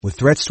With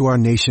threats to our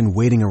nation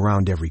waiting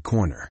around every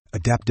corner,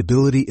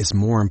 adaptability is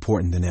more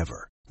important than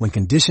ever. When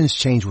conditions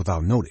change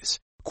without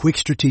notice, quick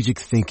strategic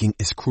thinking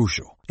is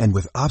crucial. And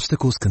with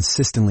obstacles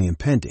consistently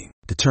impending,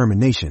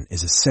 determination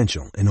is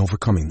essential in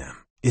overcoming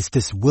them. It's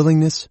this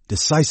willingness,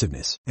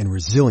 decisiveness, and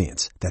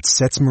resilience that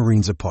sets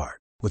Marines apart.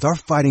 With our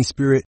fighting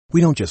spirit, we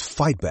don't just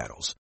fight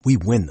battles, we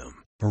win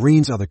them.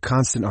 Marines are the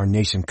constant our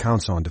nation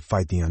counts on to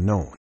fight the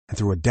unknown. And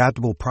through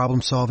adaptable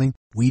problem solving,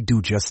 we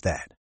do just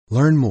that.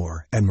 Learn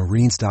more at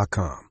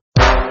marines.com.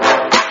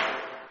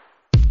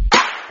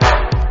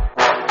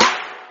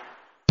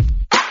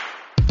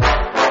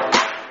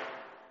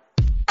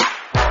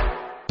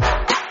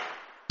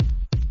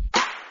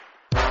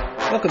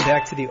 Welcome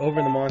back to the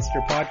Over the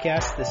Monster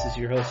podcast. This is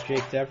your host,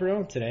 Jake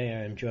Devereaux. Today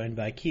I am joined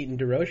by Keaton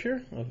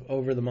DeRocher of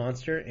Over the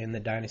Monster and the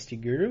Dynasty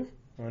Guru.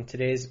 On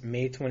today's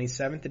May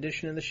 27th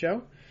edition of the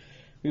show,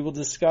 we will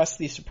discuss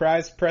the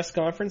surprise press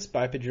conference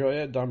by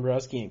Pedroia,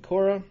 Dombrowski, and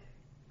Cora,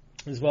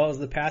 as well as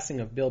the passing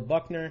of Bill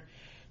Buckner,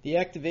 the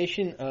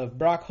activation of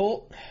Brock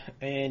Holt,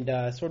 and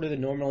sort of the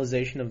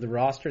normalization of the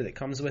roster that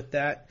comes with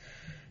that.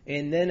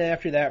 And then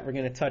after that, we're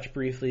going to touch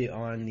briefly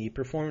on the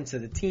performance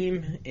of the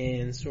team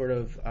and sort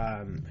of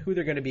who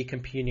they're going to be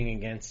competing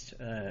against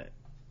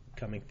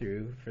coming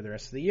through for the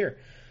rest of the year.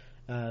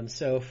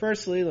 So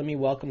firstly, let me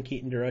welcome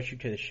Keaton DeRocher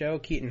to the show.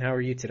 Keaton, how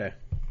are you today?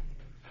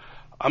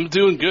 I'm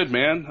doing good,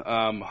 man.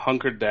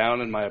 Hunkered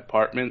down in my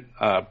apartment,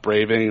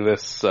 braving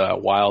this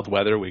wild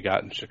weather we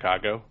got in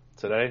Chicago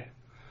today.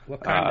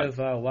 What kind of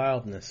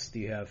wildness do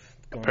you have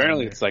going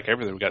apparently, on it's like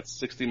everything. We got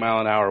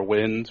 60-mile-an-hour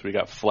winds. We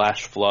got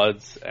flash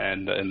floods,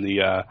 and in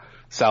the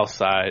south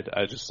side,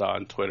 I just saw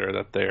on Twitter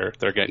that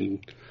they're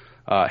getting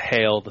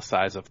hail the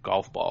size of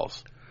golf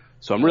balls.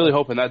 So I'm really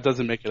hoping that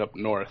doesn't make it up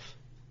north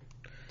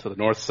to the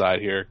north side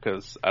here,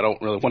 because I don't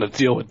really want to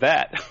deal with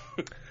that.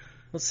 Well,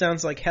 it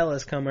sounds like hell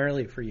has come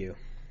early for you.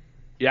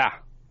 Yeah.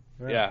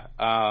 Right.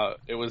 Yeah.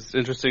 It was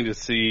interesting to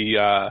see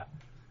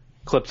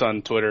clips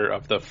on Twitter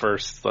of the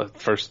first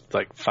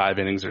like 5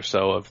 innings or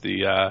so of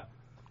the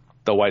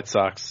White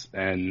Sox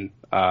and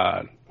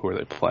who are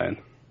they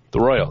playing? The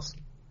Royals.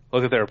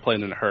 Look like they were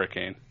playing in a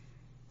hurricane.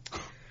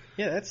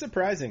 Yeah, that's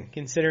surprising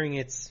considering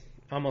it's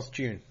almost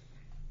June.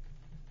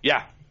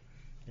 Yeah.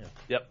 Yeah.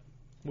 Yep.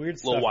 Weird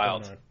stuff. A little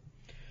wild.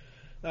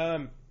 Going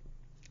on.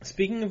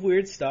 Speaking of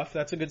weird stuff,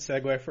 that's a good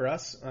segue for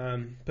us.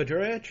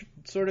 Pedroia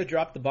sort of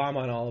dropped the bomb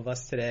on all of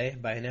us today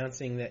by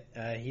announcing that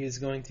he is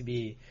going to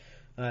be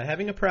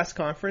having a press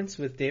conference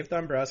with Dave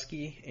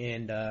Dombrowski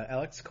and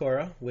Alex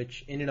Cora,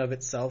 which in and of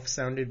itself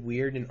sounded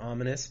weird and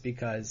ominous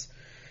because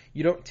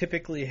you don't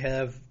typically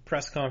have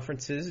press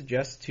conferences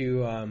just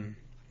to,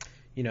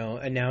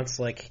 announce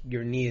like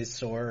your knee is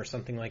sore or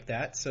something like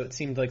that. So it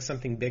seemed like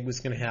something big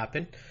was going to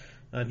happen.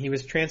 He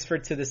was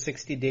transferred to the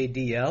 60-day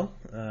DL,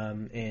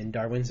 and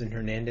Darwinzon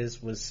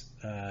Hernandez was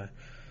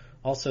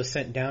also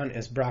sent down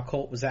as Brock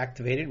Holt was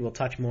activated. We'll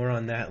touch more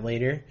on that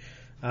later.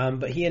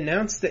 But he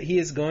announced that he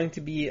is going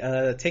to be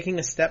taking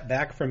a step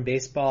back from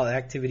baseball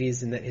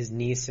activities and that his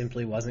knee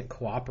simply wasn't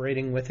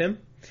cooperating with him.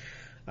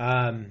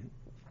 And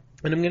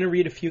I'm going to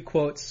read a few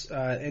quotes,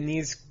 and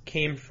these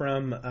came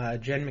from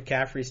Jen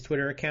McCaffrey's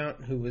Twitter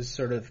account, who was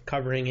sort of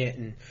covering it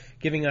and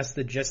giving us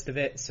the gist of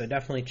it. So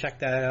definitely check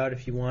that out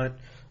if you want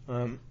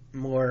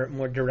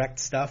more direct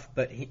stuff.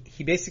 But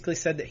he basically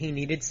said that he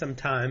needed some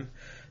time.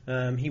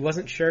 He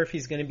wasn't sure if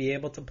he's going to be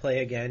able to play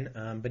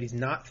again, but he's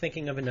not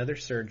thinking of another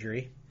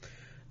surgery.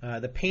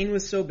 The pain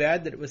was so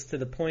bad that it was to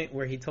the point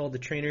where he told the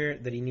trainer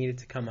that he needed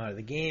to come out of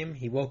the game.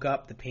 He woke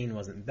up, the pain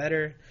wasn't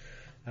better.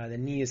 The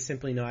knee is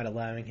simply not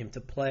allowing him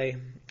to play.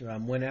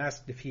 When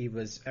asked if he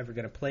was ever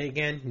going to play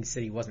again, he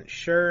said he wasn't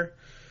sure.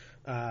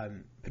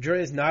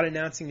 Pedroia is not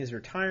announcing his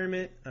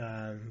retirement,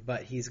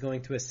 but he's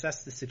going to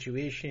assess the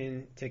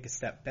situation, take a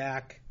step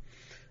back.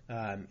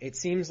 It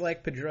seems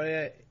like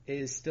Pedroia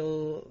is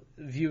still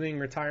viewing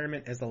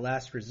retirement as the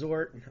last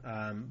resort,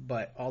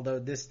 but although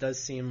this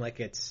does seem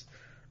like it's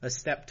a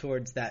step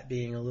towards that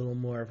being a little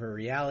more of a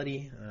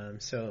reality.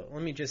 So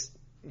let me just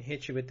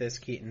hit you with this,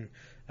 Keaton.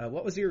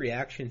 What was your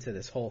reaction to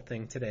this whole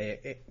thing today?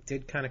 It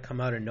did kind of come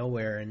out of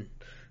nowhere, and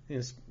it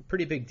was a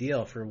pretty big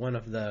deal for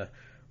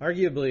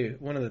arguably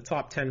one of the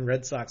top 10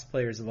 Red Sox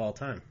players of all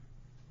time.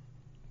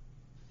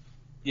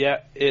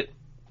 Yeah,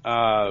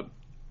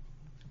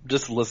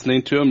 just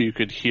listening to him, you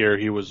could hear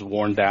he was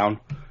worn down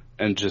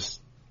and just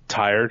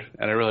tired,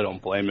 and I really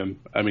don't blame him.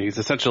 I mean, he's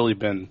essentially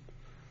been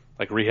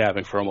like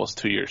rehabbing for almost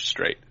 2 years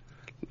straight,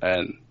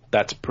 and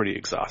that's pretty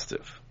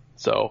exhaustive.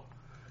 So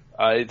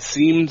it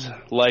seemed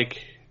like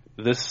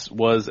this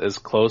was as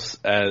close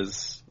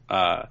as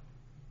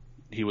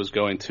he was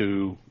going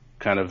to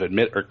kind of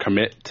admit or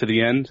commit to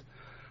the end.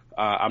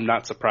 I'm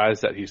not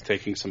surprised that he's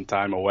taking some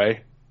time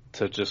away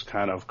to just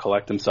kind of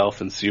collect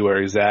himself and see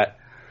where he's at.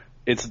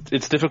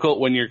 It's difficult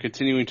when you're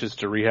continuing just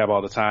to rehab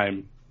all the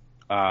time.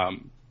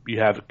 You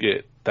have to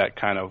get that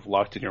kind of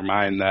locked in your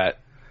mind that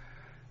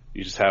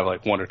you just have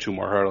like 1 or 2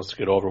 more hurdles to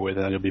get over with,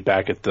 and then you'll be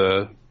back at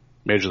the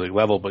major league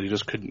level, but you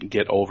just couldn't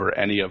get over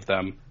any of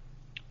them.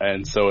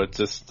 And so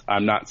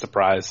I'm not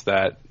surprised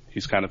that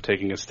he's kind of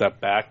taking a step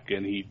back,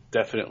 and he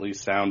definitely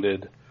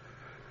sounded,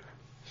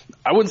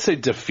 I wouldn't say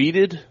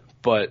defeated,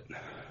 but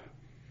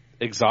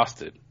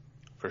exhausted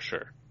for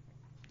sure.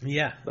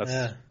 Yeah.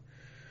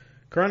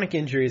 Chronic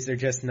injuries are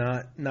just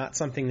not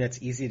something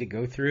that's easy to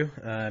go through,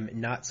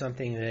 not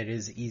something that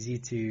is easy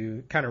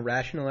to kind of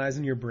rationalize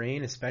in your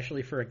brain,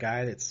 especially for a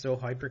guy that's so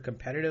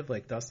hyper-competitive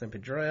like Dustin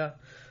Pedroia.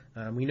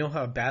 We know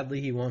how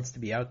badly he wants to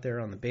be out there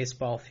on the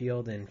baseball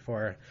field, and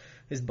for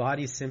his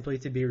body simply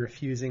to be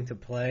refusing to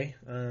play.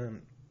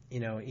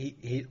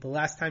 The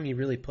last time he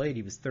really played,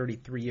 he was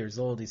 33 years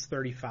old. He's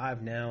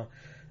 35 now.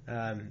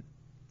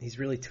 He's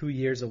really 2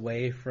 years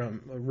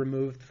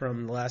removed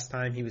from the last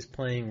time he was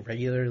playing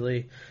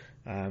regularly.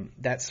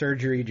 That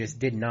surgery just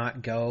did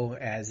not go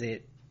as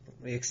it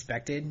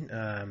expected.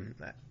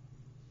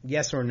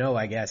 Yes or no,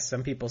 I guess.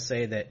 Some people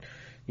say that,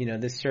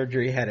 this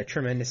surgery had a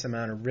tremendous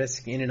amount of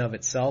risk in and of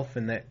itself,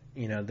 and that,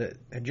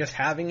 that just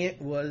having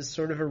it was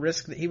sort of a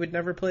risk that he would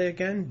never play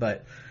again.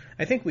 But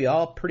I think we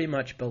all pretty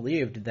much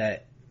believed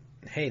that,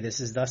 hey, this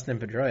is Dustin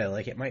Pedroia.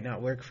 Like, it might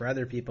not work for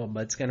other people,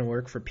 but it's going to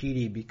work for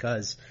Petey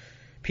because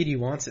Petey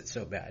wants it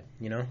so bad,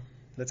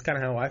 That's kind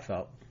of how I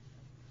felt.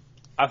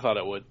 I thought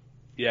it would.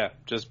 Yeah,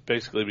 just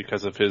basically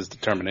because of his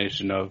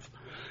determination of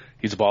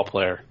he's a ball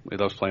player. He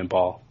loves playing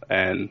ball.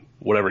 And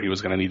whatever he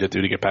was going to need to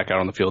do to get back out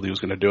on the field, he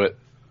was going to do it.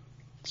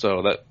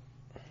 So that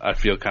I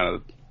feel kind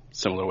of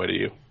similar way to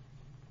you.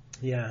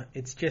 Yeah,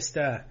 it's just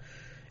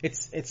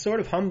it's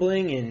sort of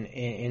humbling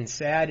and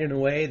sad in a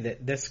way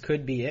that this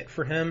could be it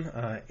for him.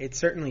 It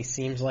certainly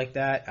seems like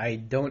that. I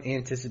don't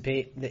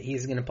anticipate that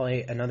he's going to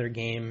play another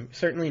game,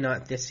 certainly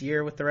not this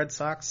year with the Red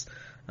Sox.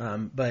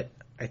 But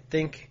I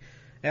think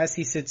as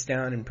he sits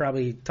down and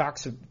probably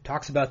talks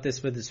about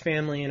this with his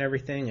family and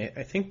everything,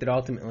 I think that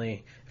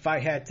ultimately, if I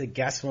had to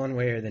guess one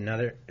way or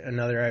another,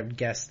 I would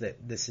guess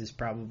that this is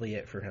probably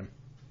it for him.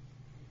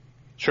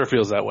 Sure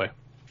feels that way.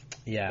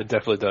 Yeah. It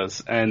definitely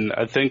does. And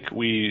I think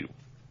we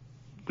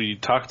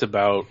talked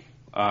about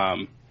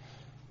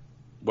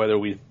whether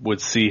we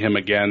would see him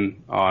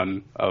again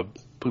on a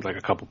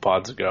couple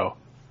pods ago.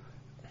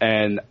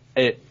 And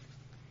I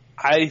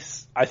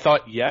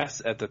thought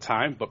yes at the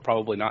time, but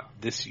probably not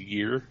this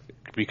year,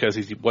 because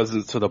he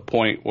wasn't to the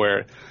point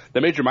where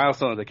the major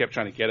milestone that they kept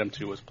trying to get him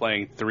to was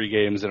playing 3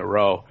 games in a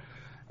row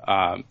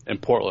in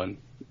Portland,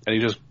 and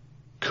he just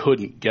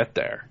couldn't get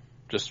there.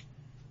 Just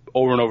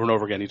over and over and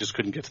over again, he just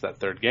couldn't get to that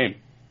 3rd game.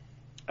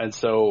 And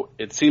so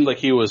it seemed like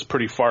he was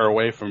pretty far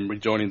away from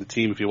rejoining the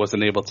team if he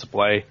wasn't able to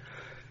play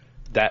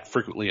that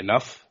frequently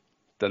enough.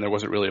 Then there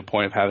wasn't really a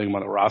point of having him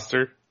on the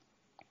roster.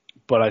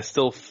 But I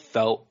still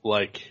felt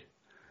like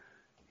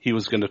he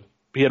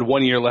had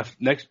 1 year left.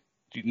 Next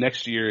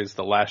year is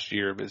the last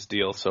year of his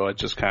deal, so it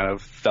just kind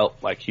of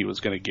felt like he was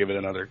going to give it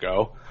another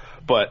go.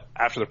 But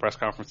after the press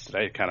conference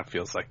today, it kind of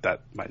feels like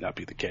that might not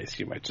be the case.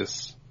 He might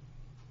just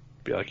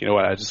be like, you know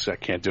what, I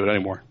can't do it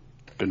anymore.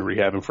 Been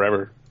rehabbing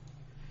forever.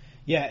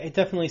 Yeah, it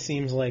definitely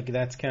seems like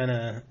that's kind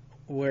of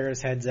where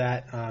his head's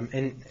at.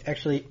 And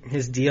actually,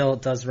 his deal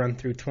does run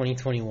through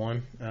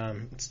 2021.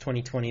 It's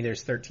 2020,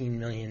 there's $13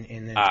 million,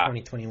 and then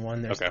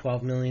 2021, there's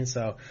 $12 million.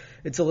 So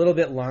it's a little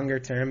bit longer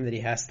term that he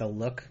has to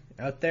look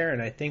out there,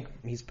 and I think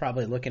he's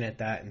probably looking at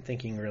that and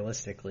thinking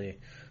realistically,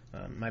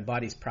 my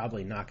body's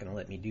probably not going to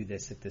let me do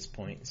this at this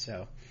point.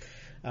 So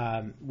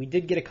we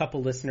did get a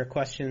couple listener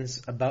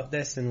questions about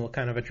this, and we'll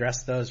kind of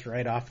address those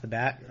right off the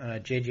bat.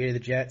 JJ the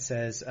Jet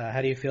says,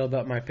 how do you feel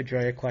about my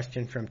Pedroia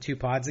question from 2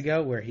 pods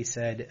ago, where he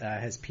said,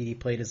 has Petey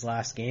played his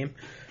last game?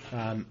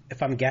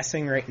 If I'm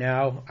guessing right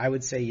now, I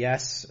would say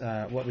yes.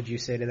 What would you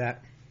say to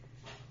that?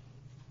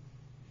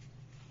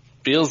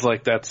 Feels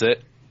like that's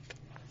it.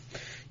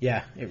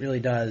 Yeah, it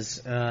really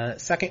does.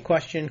 Second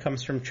question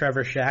comes from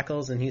Trevor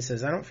Shackles, and he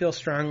says, I don't feel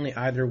strongly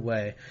either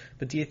way,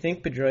 but do you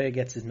think Pedroia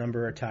gets his number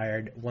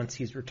retired once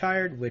he's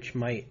retired, which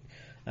might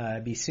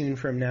be soon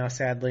from now,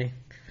 sadly?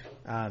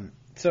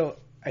 So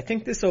I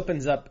think this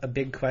opens up a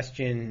big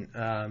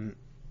question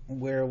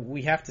where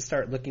we have to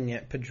start looking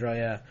at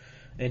Pedroia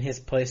and his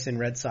place in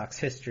Red Sox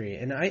history.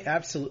 And I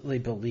absolutely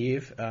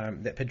believe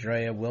that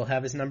Pedroia will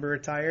have his number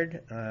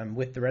retired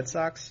with the Red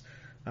Sox.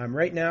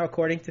 Right now,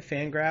 according to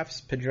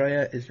Fangraphs,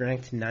 Pedroia is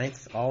ranked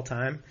 9th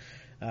all-time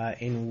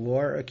in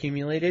WAR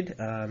accumulated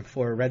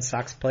for a Red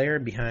Sox player,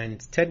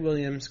 behind Ted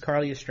Williams,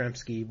 Carl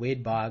Yastrzemski,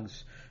 Wade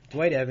Boggs,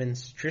 Dwight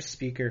Evans, Tris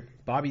Speaker,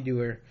 Bobby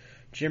Dewar,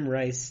 Jim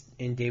Rice,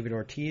 and David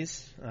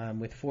Ortiz,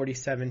 with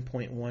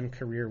 47.1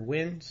 career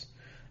wins.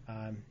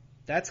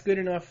 That's good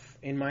enough,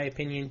 in my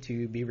opinion,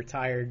 to be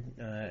retired,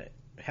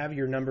 have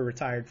your number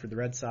retired for the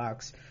Red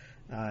Sox.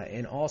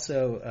 And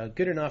also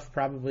good enough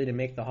probably to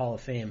make the Hall of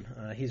Fame.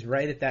 He's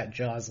right at that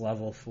Jaws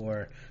level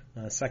for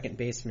second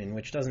baseman,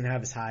 which doesn't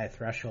have as high a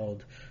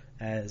threshold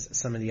as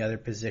some of the other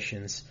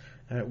positions.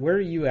 Where are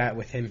you at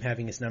with him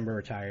having his number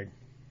retired?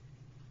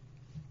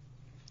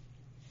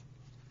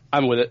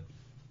 I'm with it.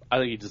 I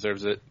think he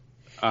deserves it.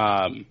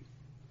 All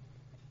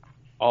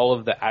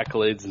of the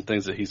accolades and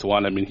things that he's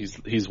won, I mean,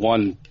 he's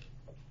won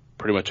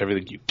pretty much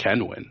everything you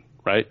can win,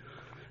 right?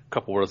 A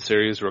couple World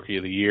Series, Rookie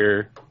of the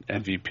Year,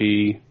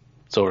 MVP,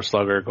 Silver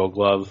Slugger, Gold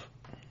Glove.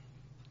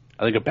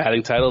 I think a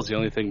batting title is the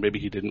only thing maybe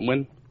he didn't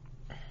win.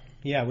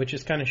 Yeah, which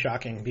is kind of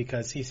shocking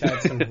because he's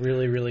had some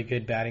really, really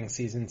good batting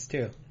seasons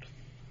too.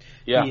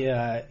 Yeah. He,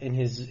 in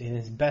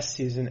his best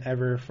season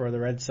ever for the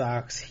Red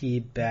Sox, he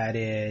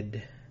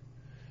batted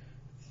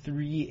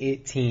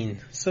 .318.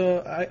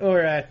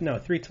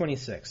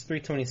 326.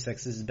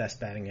 326 is his best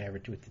batting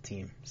average with the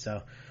team.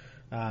 So,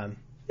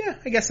 yeah,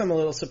 I guess I'm a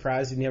little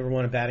surprised he never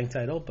won a batting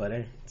title, but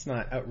it's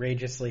not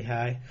outrageously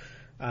high.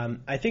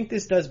 I think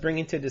this does bring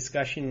into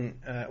discussion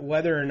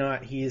whether or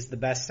not he is the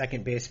best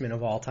second baseman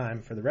of all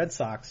time for the Red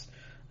Sox.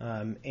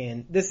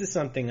 And this is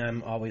something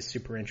I'm always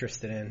super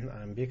interested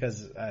in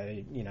because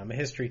I'm a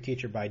history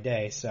teacher by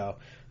day, so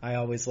I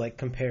always like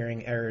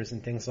comparing errors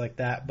and things like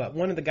that. But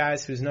one of the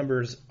guys whose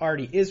numbers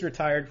already is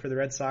retired for the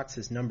Red Sox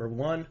is number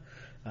 1,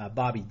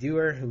 Bobby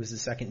Dewar, who was the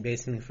second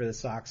baseman for the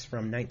Sox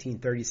from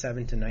 1937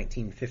 to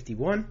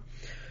 1951.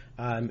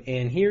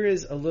 And here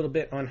is a little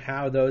bit on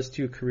how those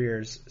two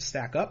careers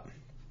stack up.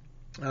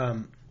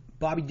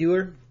 Bobby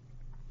Dewar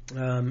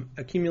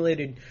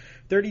accumulated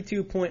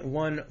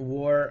 32.1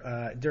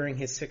 WAR during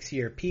his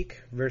 6-year peak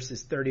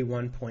versus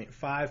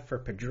 31.5 for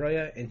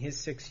Pedroia in his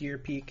 6-year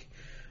peak.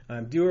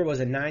 Dewar was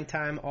a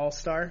 9-time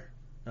All-Star,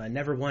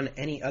 never won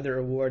any other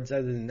awards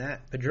other than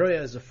that.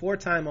 Pedroia is a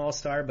 4-time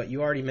All-Star, but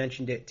you already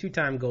mentioned it,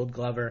 2-time Gold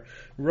Glover,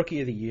 Rookie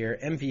of the Year,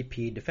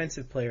 MVP,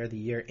 Defensive Player of the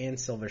Year, and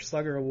Silver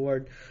Slugger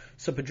Award.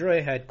 So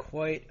Pedroia had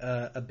quite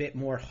a bit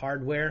more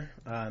hardware.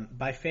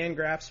 By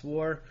Fangraphs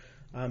WAR,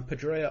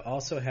 Pedroia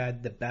also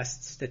had the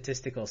best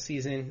statistical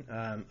season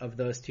of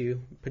those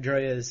two.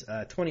 Pedroia's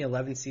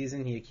 2011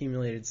 season, he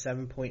accumulated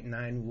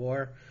 7.9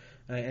 WAR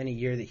in a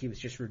year that he was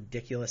just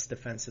ridiculous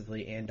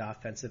defensively and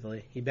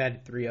offensively. He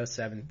batted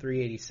 .307,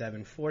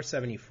 .387,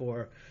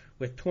 .474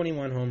 with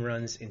 21 home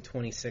runs and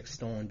 26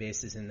 stolen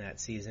bases in that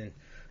season.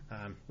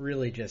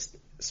 Really just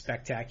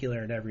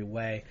spectacular in every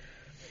way.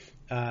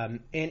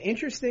 And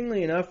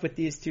interestingly enough, with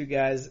these two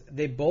guys,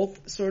 they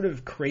both sort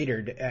of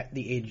cratered at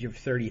the age of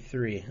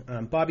 33.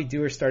 Bobby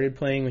Dewar started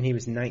playing when he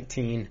was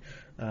 19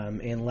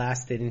 and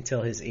lasted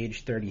until his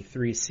age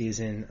 33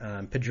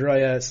 season.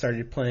 Pedroia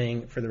started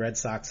playing for the Red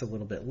Sox a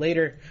little bit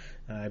later.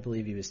 I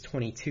believe he was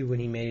 22 when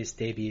he made his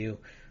debut.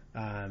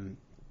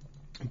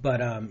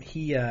 But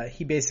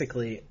he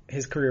basically,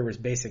 his career was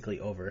basically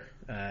over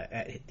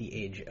at the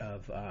age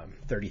of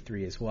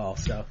 33 as well.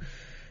 So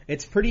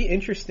it's pretty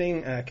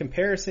interesting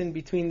comparison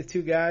between the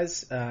two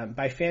guys.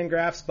 By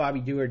Fangraphs, Bobby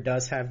Dewar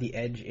does have the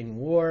edge in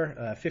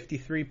WAR,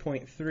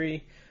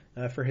 53.3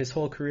 for his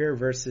whole career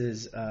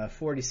versus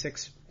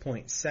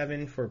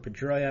 46.7 for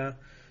Pedroia.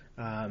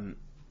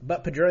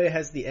 But Pedroia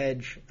has the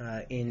edge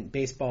in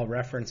Baseball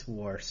Reference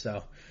WAR,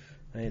 so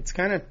it's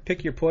kind of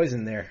pick your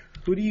poison there.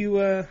 Who do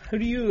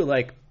you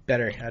like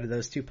better out of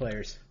those two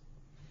players?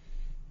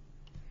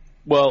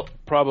 Well,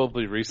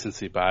 probably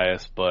recency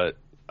bias, but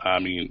I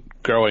mean,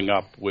 growing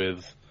up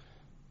with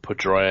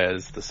Pedroia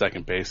as the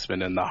second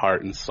baseman and the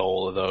heart and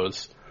soul of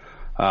those,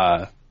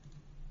 I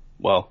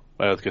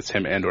think it's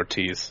him and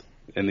Ortiz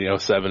in the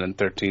 07 and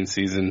 13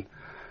 season.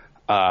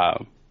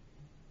 I'm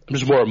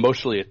just more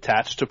emotionally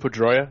attached to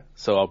Pedroia,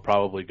 so I'll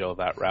probably go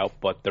that route,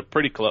 but they're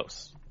pretty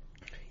close.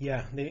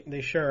 Yeah, they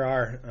sure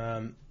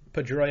are.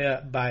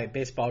 Pedroia, by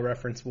Baseball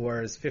Reference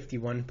WAR, is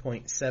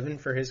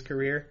 51.7 for his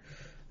career,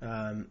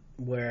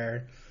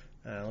 where...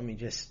 let me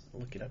just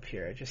look it up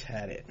here. I just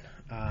had it.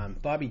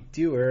 Bobby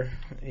Dewar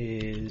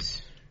is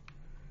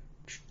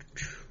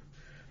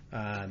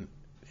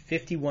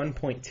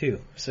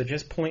 51.2. So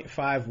just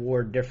 0.5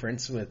 WAR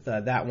difference with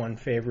that one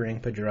favoring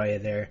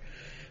Pedroia there.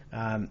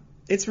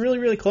 It's really,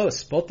 really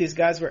close. Both these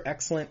guys were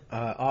excellent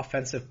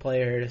offensive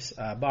players.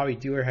 Bobby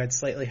Dewar had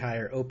slightly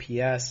higher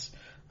OPS,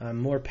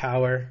 more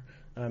power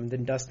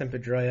than Dustin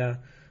Pedroia.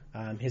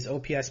 His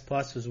OPS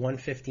plus was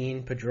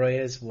 115.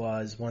 Pedroia's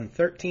was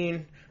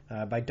 113.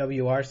 By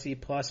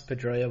WRC plus,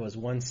 Pedroia was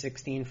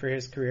 116 for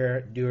his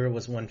career. Dewar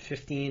was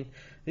 115.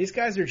 These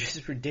guys are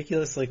just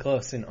ridiculously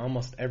close in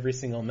almost every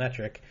single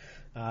metric.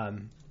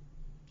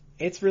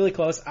 It's really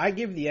close. I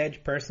give the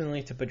edge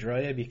personally to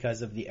Pedroia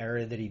because of the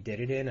era that he did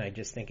it in. I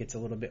just think it's a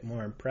little bit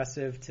more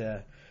impressive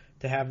to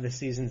have the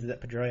seasons that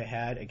Pedroia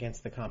had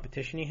against the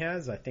competition he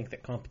has. I think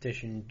that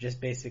competition just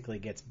basically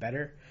gets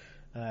better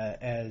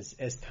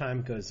as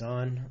time goes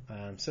on.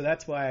 So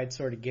that's why I'd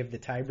sort of give the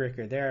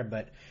tiebreaker there.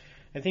 But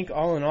I think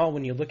all in all,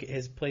 when you look at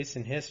his place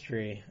in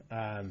history,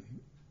 I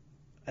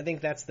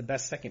think that's the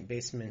best second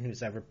baseman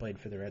who's ever played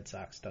for the Red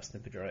Sox,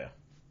 Dustin Pedroia.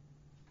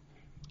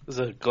 There's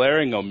a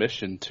glaring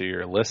omission to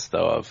your list,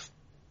 though, of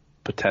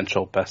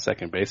potential best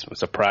second baseman. I'm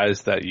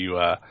surprised that you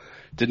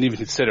didn't even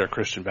consider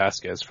Christian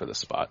Vasquez for the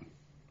spot.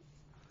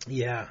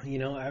 Yeah,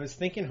 I was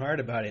thinking hard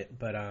about it,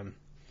 but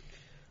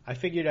I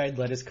figured I'd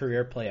let his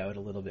career play out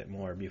a little bit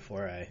more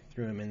before I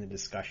threw him in the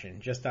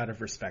discussion, just out of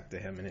respect to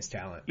him and his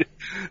talent.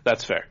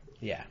 That's fair.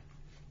 Yeah.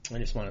 I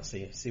just want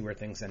to see where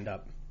things end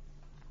up.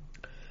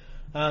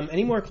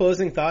 Any more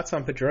closing thoughts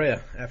on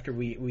Pedroia after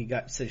we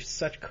got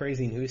such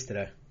crazy news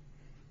today?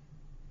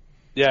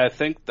 Yeah, I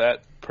think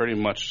that pretty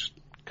much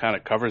kind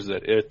of covers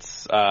it.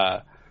 It's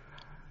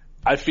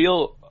I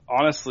feel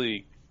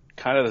honestly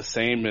kind of the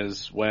same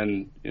as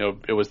when,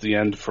 it was the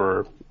end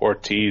for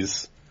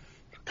Ortiz.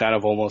 Kind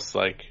of almost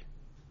like,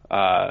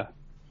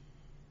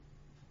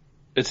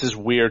 it's just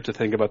weird to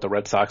think about the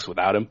Red Sox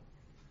without him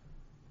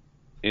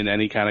in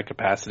any kind of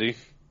capacity,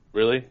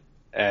 really.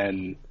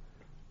 And,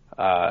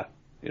 I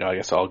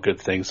guess all good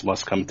things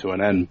must come to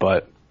an end,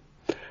 but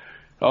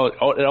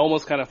it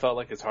almost kind of felt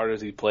like as hard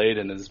as he played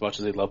and as much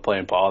as he loved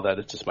playing ball, that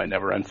it just might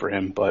never end for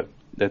him. But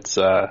it's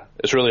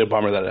really a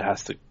bummer that it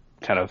has to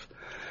kind of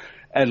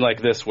end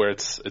like this, where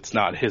it's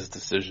not his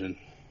decision.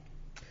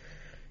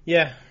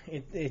 Yeah,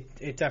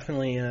 it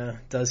definitely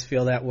does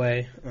feel that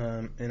way,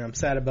 and I'm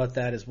sad about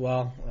that as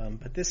well.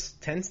 But this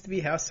tends to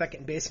be how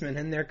second basemen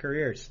end their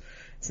careers.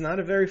 It's not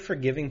a very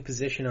forgiving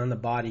position on the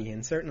body,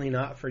 and certainly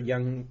not for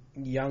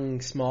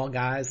young small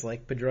guys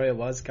like Pedroia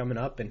was coming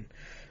up. And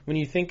when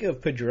you think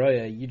of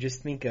Pedroia, you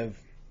just think of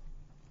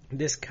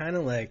this kind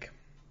of like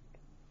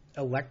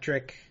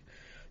electric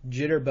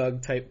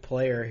jitterbug type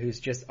player who's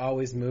just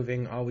always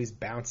moving, always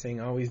bouncing,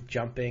 always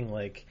jumping,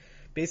 like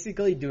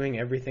basically doing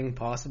everything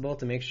possible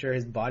to make sure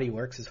his body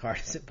works as hard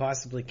as it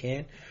possibly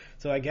can.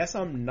 So I guess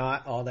I'm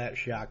not all that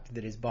shocked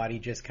that his body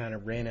just kind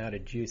of ran out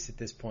of juice at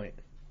this point.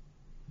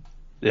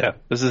 Yeah,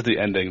 this is the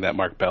ending that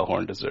Mark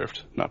Bellhorn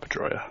deserved, not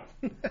Pedroia.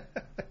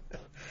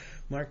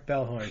 Mark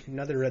Bellhorn,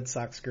 another Red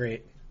Sox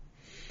great.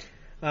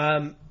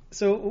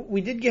 So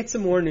we did get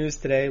some more news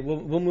today.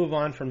 We'll move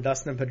on from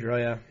Dustin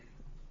Pedroia.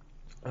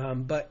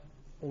 But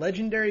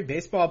legendary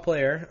baseball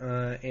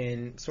player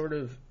and sort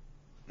of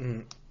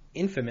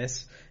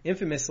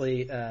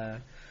infamously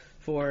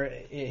for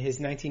his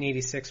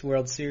 1986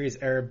 World Series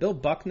era, Bill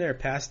Buckner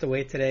passed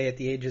away today at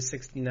the age of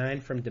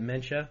 69 from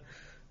dementia.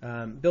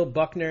 Bill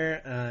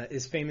Buckner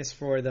is famous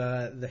for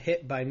the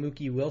hit by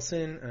Mookie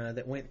Wilson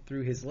that went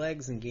through his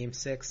legs in Game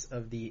 6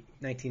 of the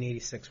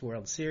 1986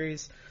 World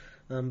Series.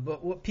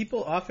 But what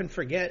people often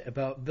forget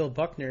about Bill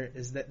Buckner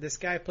is that this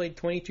guy played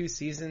 22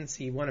 seasons.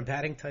 He won a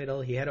batting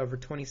title. He had over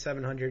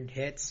 2,700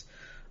 hits.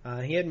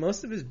 He had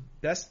most of his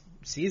best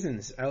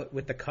seasons out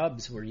with the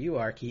Cubs, where you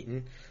are,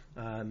 Keaton.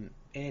 And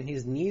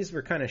his knees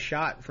were kind of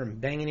shot from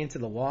banging into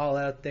the wall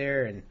out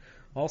there and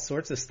all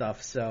sorts of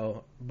stuff.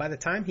 So by the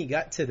time he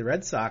got to the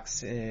Red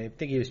Sox, I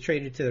think he was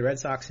traded to the Red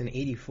Sox in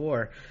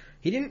 '84,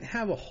 he didn't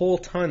have a whole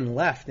ton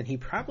left, and he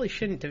probably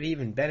shouldn't have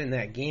even been in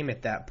that game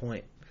at that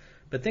point.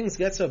 But things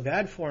got so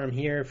bad for him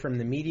here from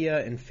the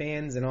media and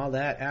fans and all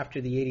that after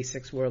the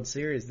 '86 World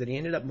Series that he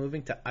ended up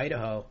moving to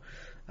Idaho.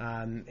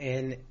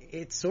 And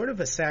it's sort of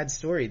a sad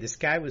story. This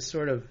guy was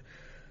sort of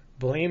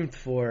blamed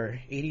for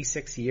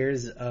 86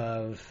 years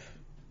of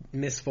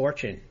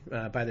misfortune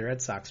by the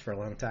Red Sox for a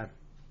long time.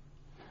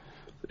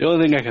 The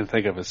only thing I can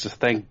think of is just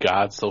thank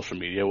God social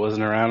media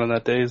wasn't around in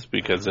that days,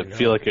 because I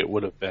feel like it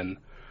would have been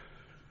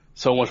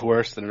so much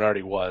worse than it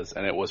already was,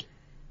 and it was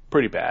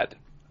pretty bad.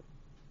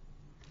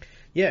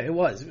 Yeah, it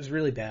was. It was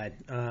really bad.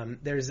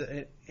 There's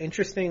an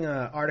interesting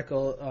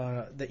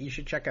article that you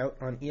should check out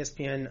on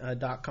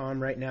ESPN.com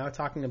right now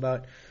talking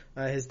about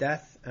his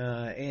death,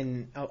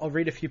 and I'll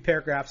read a few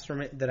paragraphs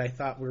from it that I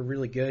thought were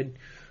really good.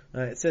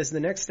 It says, the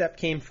next step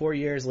came 4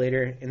 years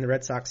later in the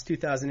Red Sox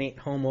 2008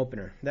 home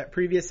opener. That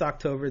previous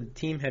October, the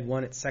team had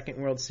won its second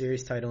World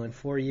Series title in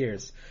 4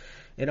 years.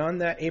 And on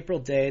that April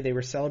day, they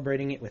were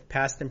celebrating it with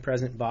past and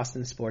present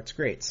Boston sports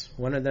greats.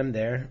 One of them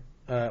there,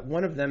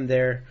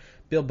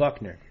 Bill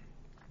Buckner.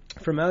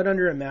 From out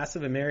under a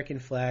massive American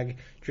flag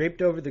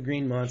draped over the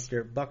green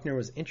monster, Buckner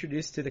was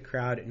introduced to the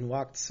crowd and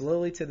walked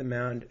slowly to the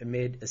mound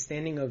amid a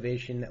standing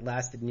ovation that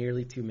lasted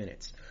nearly 2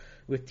 minutes.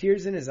 With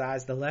tears in his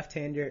eyes, the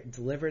left-hander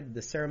delivered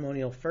the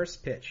ceremonial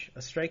first pitch,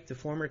 a strike to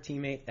former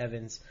teammate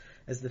Evans,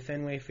 as the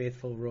Fenway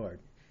faithful roared.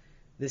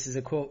 This is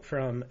a quote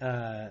from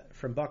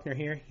Buckner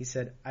here. He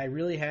said, "I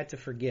really had to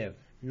forgive,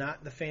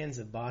 not the fans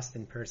of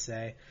Boston per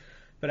se,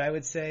 but I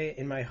would say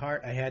in my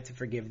heart I had to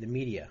forgive the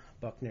media,"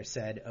 Buckner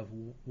said of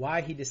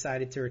why he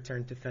decided to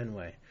return to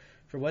Fenway.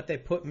 "For what they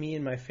put me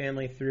and my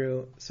family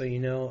through, so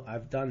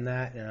I've done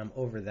that and I'm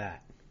over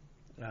that."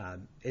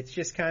 It's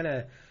just kind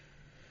of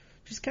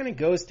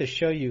goes to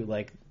show you,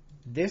 like,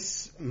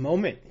 this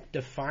moment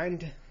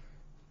defined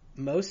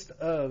most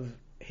of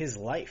his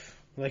life.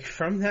 Like,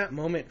 from that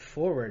moment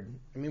forward,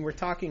 I mean, we're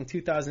talking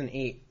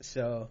 2008,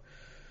 so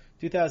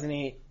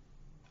 2008,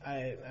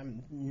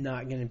 I'm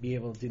not going to be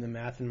able to do the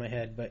math in my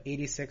head, but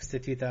 86 to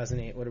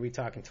 2008, what are we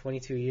talking,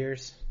 22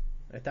 years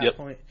at that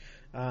point?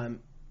 Oh,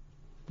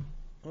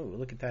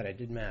 look at that, I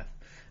did math.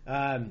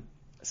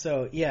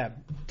 So, yeah,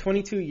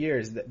 22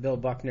 years that Bill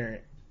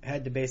Buckner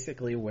had to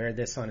basically wear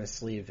this on his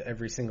sleeve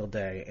every single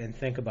day and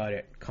think about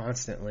it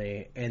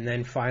constantly, and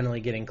then finally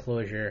getting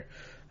closure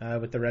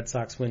with the Red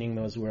Sox winning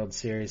those World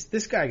Series.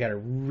 This guy got a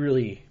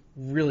really,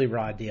 really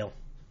raw deal.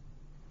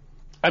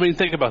 I mean,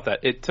 think about that.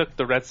 It took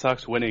the Red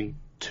Sox winning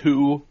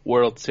 2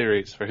 World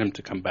Series for him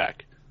to come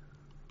back.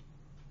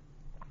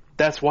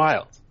 That's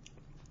wild.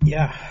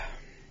 Yeah,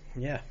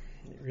 it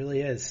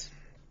really is.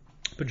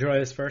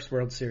 Pedroia's first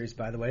World Series,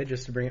 by the way,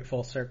 just to bring it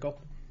full circle.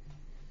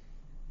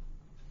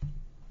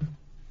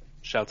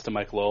 Shouts to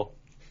Mike Lowell.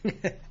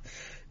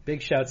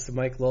 Big shouts to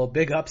Mike Lowell.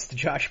 Big ups to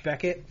Josh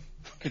Beckett.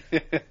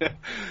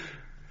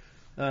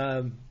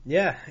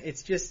 Yeah,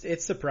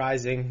 it's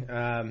surprising.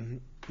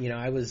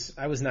 I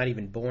was not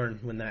even born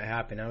when that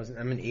happened.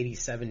 I'm an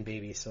 87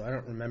 baby, so I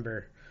don't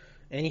remember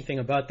anything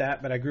about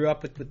that, but I grew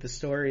up with the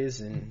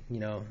stories, and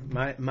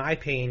my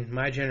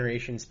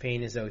generation's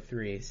pain is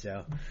 03,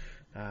 so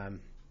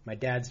my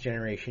dad's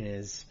generation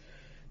is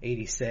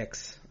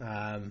 86,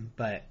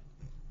 but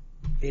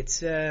it's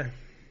sad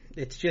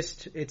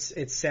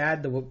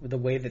the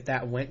way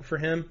that went for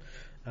him,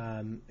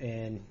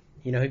 and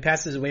he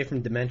passes away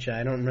from dementia.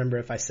 I don't remember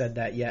if I said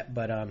that yet,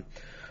 but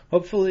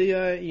hopefully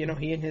he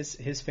and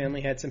his family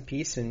had some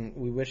peace, and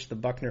we wish the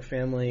Buckner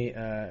family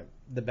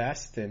the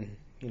best, and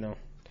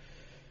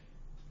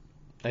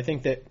I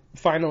think that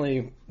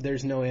finally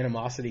there's no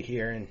animosity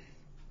here, and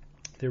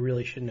there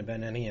really shouldn't have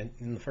been any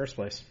in the first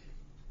place.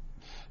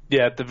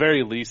 Yeah, at the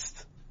very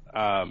least,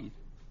 I'm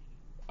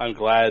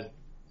glad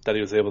that he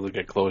was able to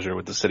get closure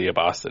with the city of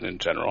Boston in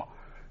general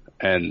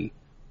and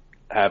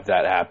have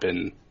that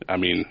happen. I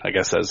mean, I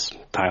guess as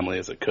timely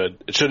as it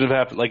could. It shouldn't have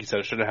happened, like you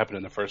said, it shouldn't have happened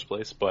in the first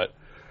place, but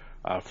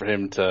for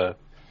him to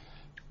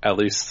at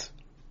least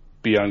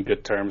be on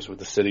good terms with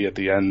the city at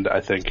the end,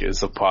 I think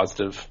is a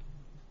positive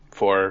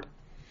for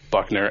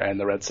Buckner and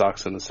the Red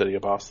Sox in the city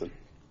of Boston.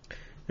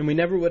 And we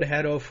never would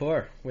have had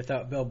 04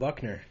 without Bill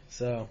Buckner.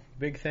 So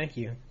big thank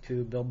you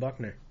to Bill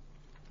Buckner.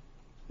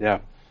 Yeah.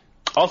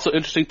 Also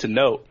interesting to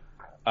note,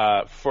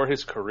 for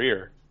his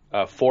career,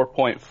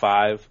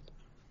 4.5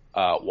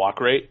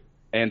 walk rate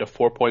and a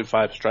 4.5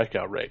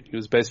 strikeout rate. He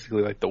was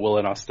basically like the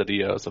Willen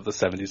Astudillos of the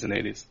 70s and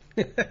 80s.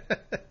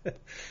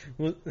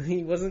 Well,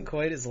 he wasn't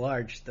quite as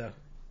large, though.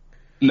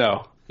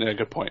 No. Yeah,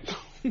 good point.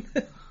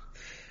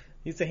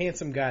 He's a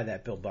handsome guy,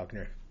 that Bill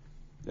Buckner.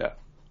 Yeah.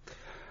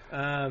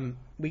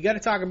 We got to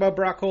talk about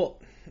Brock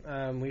Holt.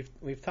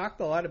 We've talked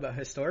a lot about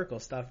historical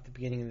stuff at the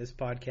beginning of this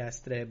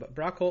podcast today, but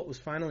Brock Holt was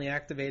finally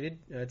activated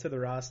to the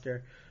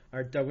roster.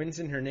 Our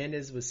Darwinzon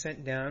Hernandez was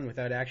sent down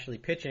without actually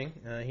pitching.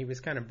 He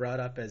was kind of brought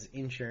up as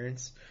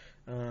insurance,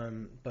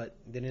 but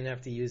they didn't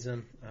have to use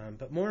him.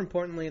 But more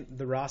importantly,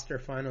 the roster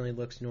finally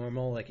looks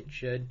normal, like it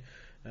should.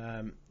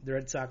 The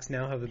Red Sox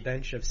now have a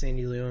bench of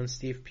Sandy Leon,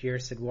 Steve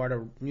Pearce,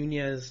 Eduardo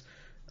Nunez,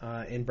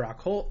 and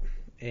Brock Holt.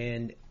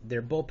 And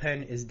their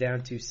bullpen is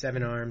down to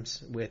 7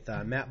 arms with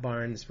Matt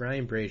Barnes,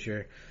 Ryan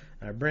Brazier,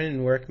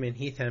 Brendan Workman,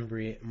 Heath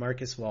Hembry,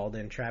 Marcus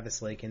Walden,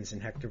 Travis Lakins,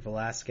 and Hector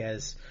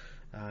Velasquez.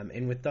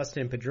 And with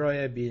Dustin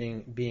Pedroia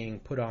being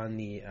put on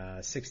the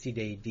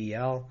 60-day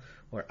DL,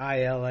 or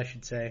IL, I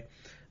should say,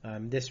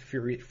 this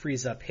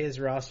frees up his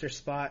roster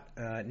spot.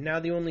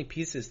 Now the only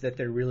pieces that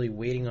they're really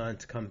waiting on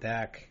to come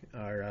back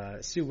are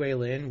Su-Wei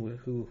Lin,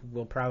 who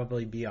will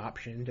probably be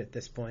optioned at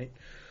this point,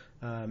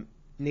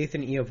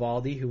 Nathan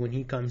Eovaldi, who when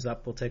he comes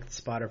up will take the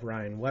spot of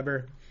Ryan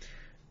Weber,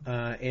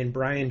 and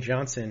Brian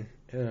Johnson,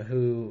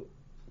 who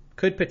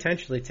could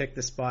potentially take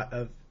the spot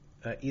of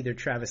either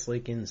Travis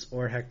Lakins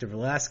or Hector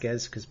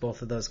Velasquez, because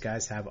both of those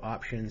guys have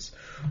options,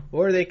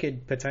 or they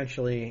could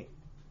potentially,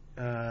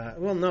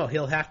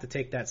 he'll have to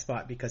take that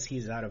spot because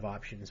he's out of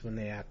options when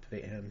they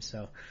activate him.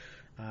 So,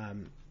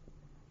 and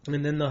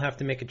then they'll have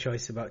to make a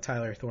choice about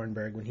Tyler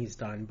Thornburg when he's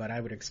done, but I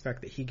would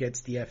expect that he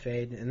gets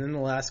DFA'd. And then the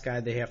last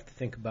guy they have to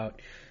think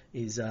about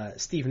is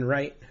Stephen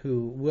Wright,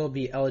 who will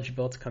be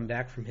eligible to come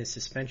back from his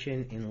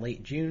suspension in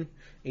late June,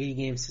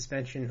 80-game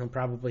suspension. He'll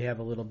probably have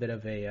a little bit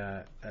of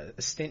a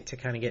stint to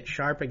kind of get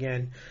sharp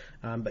again,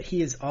 but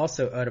he is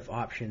also out of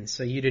options.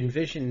 So you'd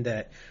envision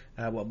that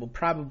what will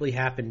probably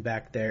happen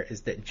back there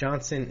is that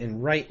Johnson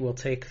and Wright will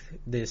take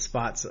the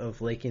spots of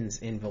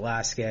Lakins and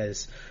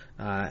Velasquez.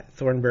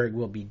 Thornburg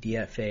will be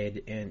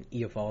DFA'd, and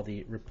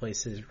Eovaldi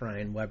replaces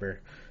Ryan Weber.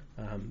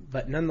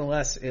 But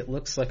nonetheless, it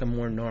looks like a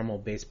more normal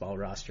baseball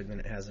roster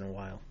than it has in a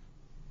while.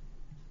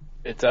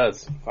 It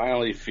does.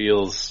 Finally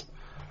feels...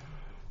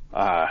 we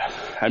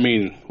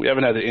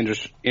haven't had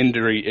the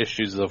injury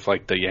issues of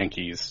like the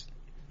Yankees,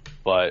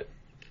 but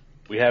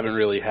we haven't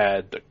really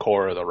had the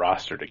core of the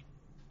roster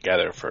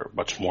together for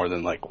much more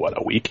than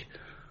a week.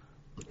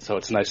 So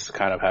it's nice to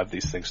kind of have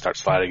these things start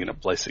sliding into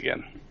place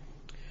again.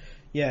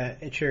 Yeah,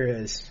 it sure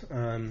is.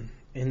 And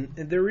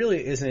there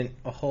really isn't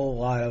a whole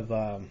lot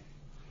of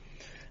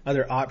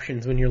other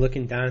options when you're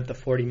looking down at the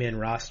 40-man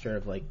roster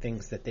of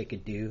things that they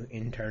could do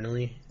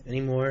internally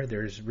anymore.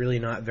 There's really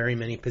not very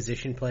many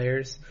position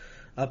players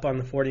up on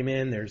the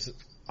 40-man. There's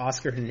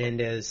Oscar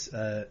Hernandez,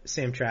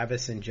 Sam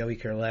Travis, and Joey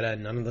Carletta.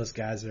 None of those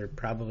guys are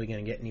probably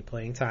going to get any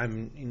playing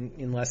time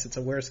unless it's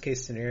a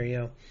worst-case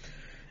scenario.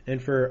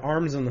 And for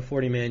arms on the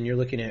 40-man, you're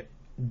looking at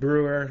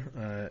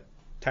Brewer,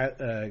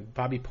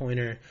 Bobby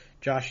Pointer,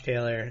 Josh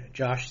Taylor,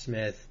 Josh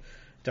Smith,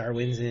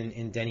 Darwinzon,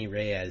 and Denny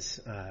Reyes.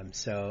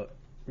 So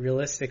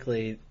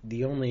realistically,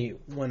 the only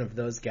one of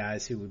those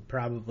guys who would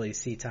probably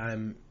see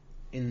time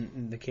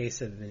in the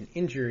case of an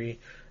injury,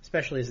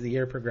 especially as the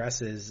year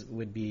progresses,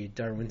 would be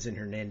Darwinzon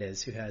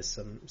Hernandez, who has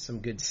some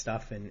good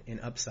stuff in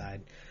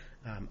upside.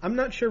 I'm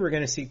not sure we're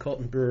going to see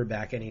Colton Brewer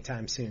back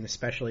anytime soon,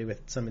 especially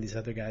with some of these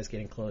other guys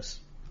getting close.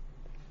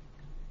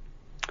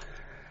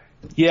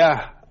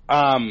 Yeah,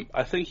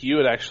 I think you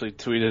had actually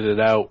tweeted it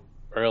out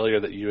earlier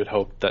that you had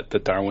hoped that the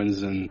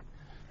Darwinzon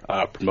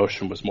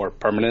promotion was more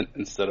permanent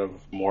instead of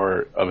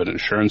more of an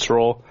insurance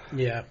role.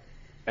 Yeah.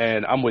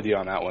 And I'm with you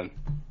on that one.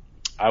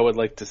 I would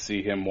like to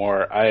see him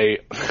more.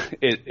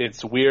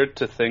 It's weird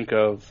to think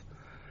of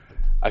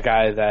a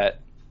guy that,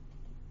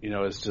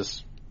 is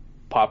just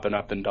popping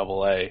up in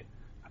Double-A.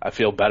 I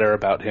feel better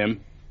about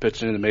him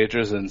pitching in the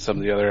majors than some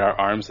of the other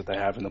arms that they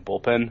have in the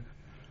bullpen.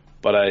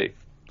 But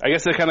I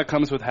guess it kind of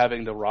comes with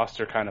having the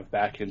roster kind of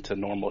back into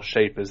normal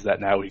shape, is that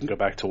now we can go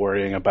back to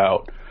worrying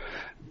about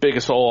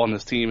biggest hole on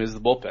this team is the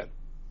bullpen.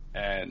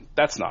 And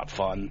that's not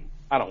fun.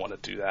 I don't want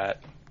to do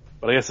that.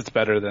 But I guess it's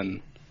better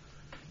than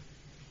a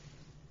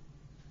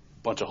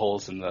bunch of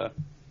holes in the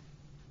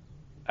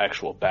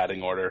actual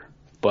batting order.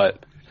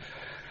 But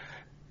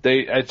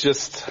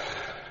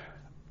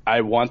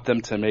I want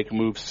them to make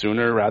moves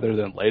sooner rather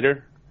than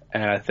later.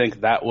 And I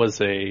think that was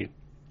a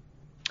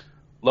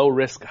low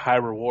risk, high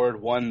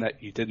reward, one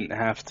that you didn't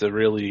have to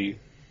really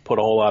put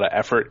a whole lot of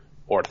effort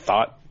or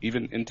thought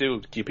even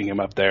into, keeping him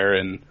up there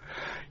and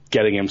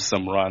getting him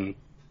some run.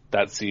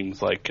 That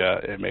seems like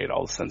it made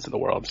all the sense in the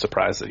world. I'm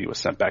surprised that he was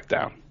sent back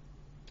down.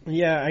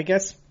 Yeah, I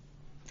guess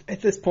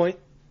at this point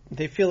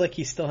they feel like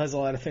he still has a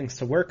lot of things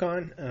to work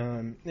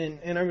on,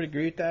 and I would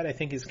agree with that. I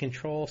think his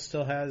control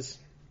still has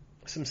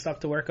some stuff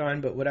to work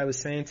on, but what I was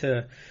saying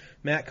to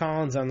Matt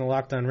Collins on the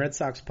Locked On Red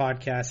Sox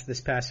podcast this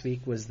past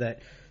week was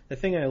that the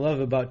thing I love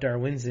about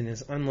Darwinzon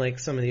is, unlike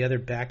some of the other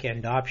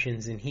back-end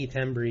options in Heath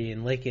Hembree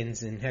and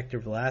Lakins and Hector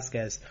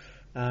Velasquez,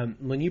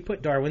 when you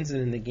put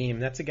Darwinzon in the game,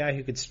 that's a guy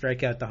who could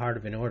strike out the heart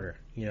of an order.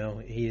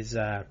 He's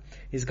got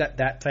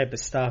that type of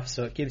stuff,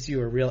 so it gives you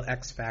a real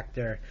X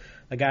factor.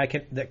 A guy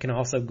that can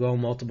also go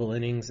multiple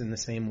innings in the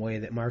same way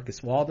that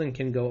Marcus Walden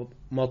can go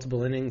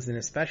multiple innings, and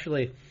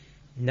especially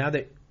now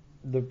that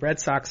the Red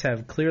Sox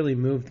have clearly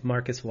moved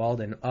Marcus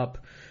Walden up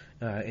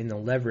in the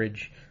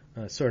leverage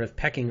sort of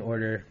pecking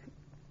order,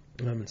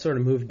 and sort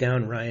of moved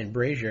down Ryan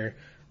Brazier.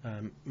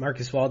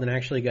 Marcus Walden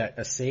actually got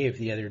a save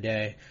the other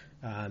day.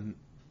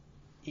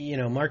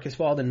 Marcus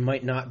Walden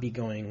might not be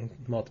going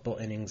multiple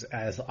innings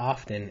as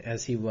often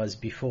as he was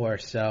before,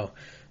 so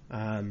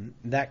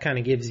that kind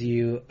of gives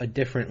you a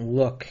different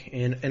look.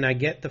 And I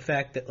get the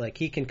fact that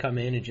he can come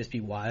in and just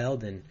be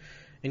wild and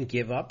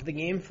give up the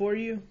game for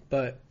you,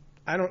 but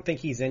I don't think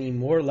he's any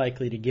more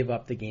likely to give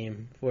up the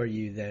game for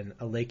you than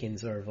a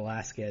Lakins or a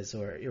Velasquez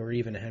or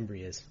even a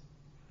Hembree is.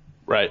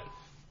 Right.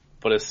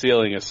 But his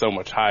ceiling is so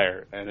much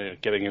higher,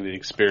 and getting into the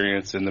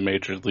experience in the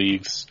major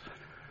leagues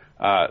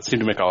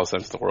seemed to make all the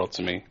sense in the world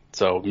to me.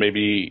 So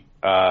maybe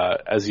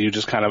as you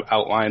just kind of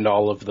outlined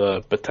all of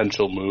the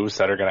potential moves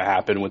that are going to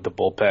happen with the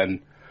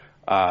bullpen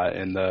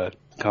in the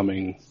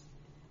coming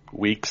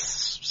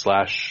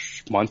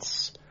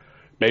weeks/months,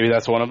 maybe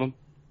that's one of them,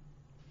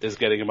 is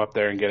getting him up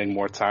there and getting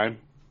more time.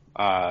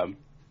 But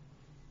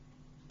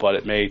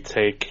it may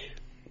take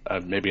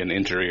maybe an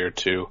injury or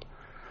two,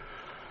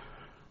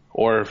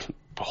 or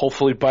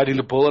hopefully biting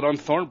the bullet on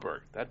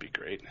Thornburg. That'd be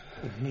great.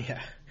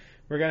 Yeah.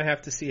 We're going to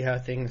have to see how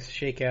things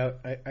shake out.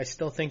 I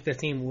still think the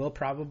team will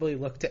probably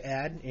look to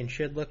add and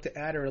should look to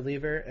add a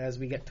reliever as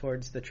we get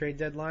towards the trade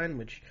deadline,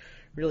 which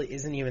really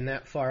isn't even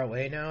that far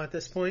away now at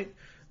this point.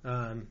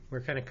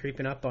 We're kind of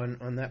creeping up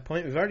on that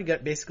point. We've already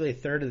got basically a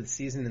third of the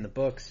season in the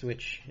books,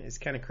 which is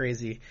kind of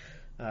crazy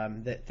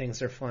that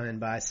things are flying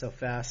by so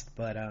fast.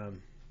 But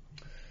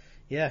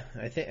yeah,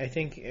 I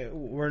think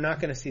we're not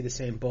going to see the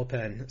same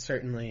bullpen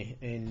certainly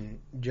in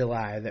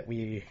July that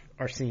we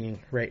are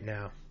seeing right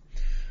now.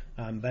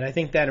 But I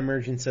think that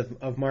emergence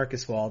of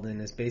Marcus Walden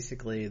is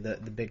basically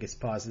the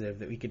biggest positive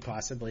that we could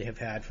possibly have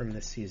had from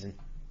this season.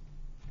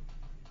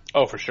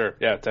 Oh, for sure.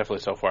 Yeah, definitely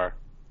so far.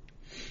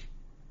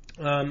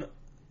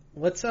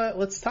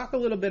 Let's talk a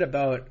little bit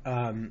about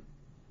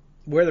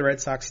where the Red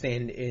Sox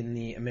stand in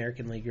the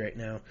American League right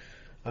now.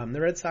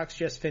 The Red Sox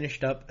just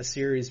finished up a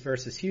series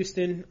versus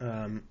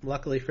Houston.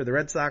 Luckily for the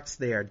Red Sox,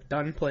 they are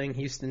done playing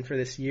Houston for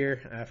this year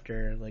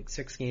after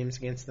 6 games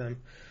against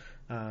them,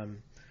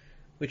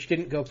 which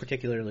didn't go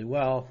particularly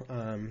well.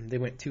 They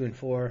went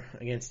 2-4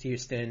 against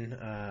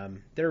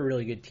Houston. They're a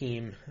really good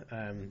team.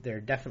 They're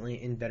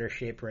definitely in better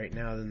shape right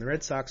now than the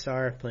Red Sox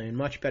are, playing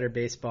much better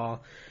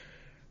baseball.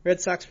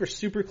 Red Sox were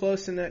super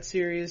close in that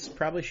series.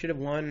 Probably should have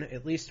won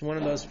at least one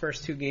of those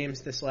first 2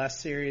 games this last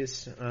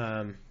series.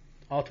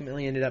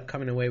 Ultimately ended up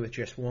coming away with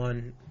just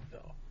one.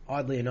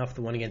 Oddly enough,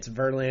 the one against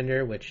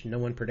Verlander, which no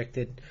one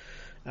predicted.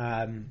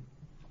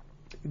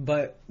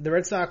 But the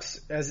Red Sox,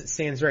 as it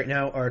stands right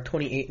now, are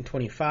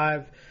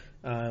 28-25,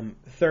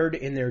 third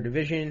in their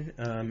division,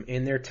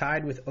 and they're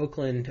tied with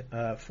Oakland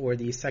for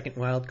the second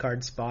wild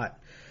card spot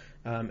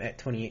at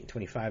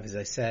 28-25, as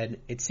I said.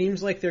 It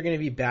seems like they're going to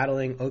be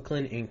battling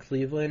Oakland and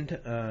Cleveland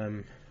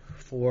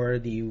for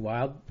the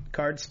wild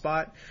card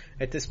spot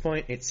at this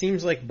point. It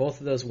seems like both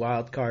of those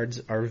wild cards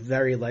are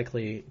very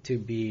likely to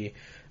be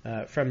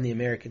from the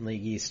American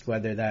League East,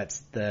 whether that's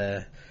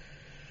the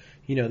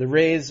the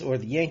Rays or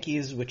the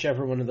Yankees,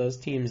 whichever one of those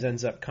teams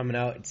ends up coming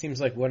out. It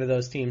seems like one of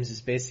those teams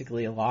is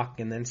basically a lock,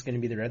 and then it's going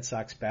to be the Red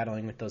Sox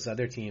battling with those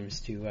other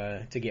teams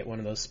to get one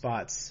of those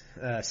spots.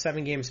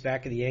 7 games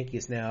back of the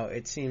Yankees now.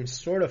 It seems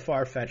sort of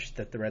far-fetched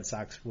that the Red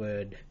Sox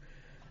would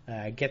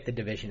get the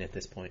division at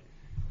this point.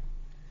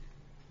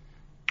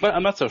 Well,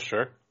 I'm not so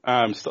sure.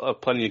 Still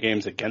have plenty of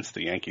games against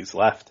the Yankees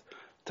left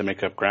to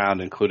make up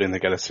ground, including they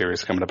got a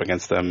series coming up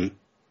against them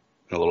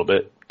in a little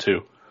bit,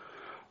 too.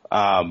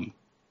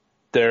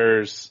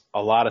 There's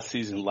a lot of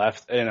season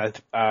left, and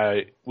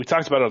we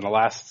talked about it on the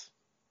last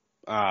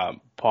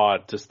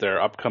pod. Just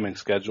their upcoming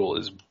schedule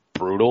is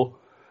brutal,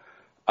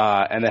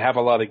 and they have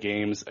a lot of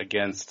games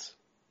against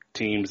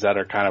teams that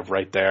are kind of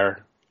right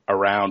there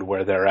around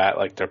where they're at.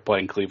 Like they're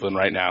playing Cleveland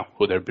right now,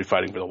 who they'd be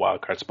fighting for the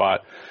wild card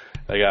spot.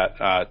 They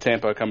got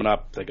Tampa coming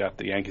up. They got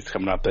the Yankees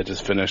coming up. They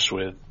just finished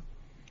with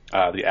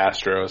the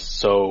Astros,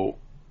 so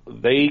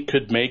they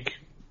could make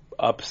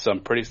up some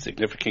pretty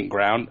significant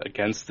ground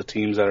against the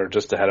teams that are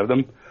just ahead of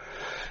them.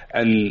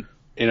 And,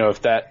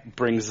 if that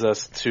brings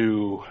us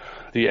to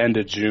the end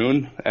of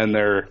June and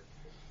they're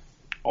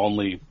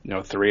only,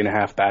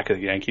 3.5 back of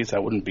the Yankees, I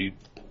wouldn't be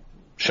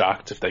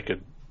shocked if they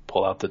could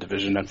pull out the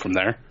division and from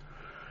there.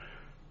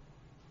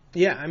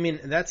 Yeah, I mean,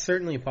 that's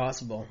certainly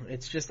possible.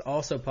 It's just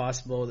also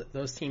possible that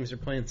those teams are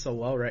playing so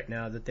well right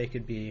now that they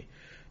could be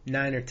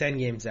 9 or 10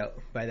 games out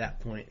by that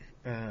point.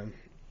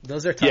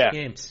 Those are tough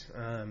games.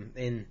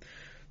 And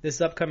this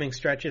upcoming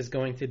stretch is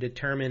going to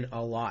determine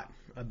a lot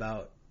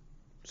about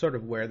sort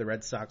of where the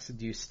Red Sox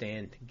do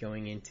stand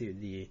going into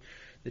the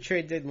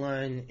trade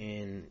deadline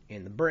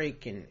and the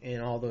break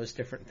and all those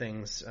different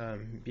things.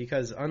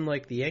 Because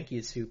unlike the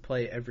Yankees, who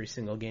play every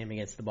single game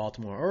against the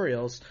Baltimore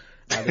Orioles,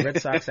 the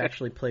Red Sox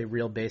actually play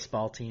real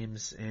baseball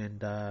teams.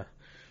 And,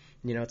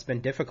 it's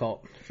been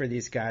difficult for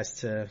these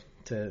guys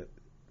to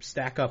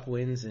stack up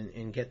wins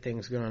and get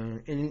things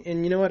going.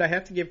 And you know what? I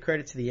have to give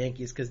credit to the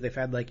Yankees because they've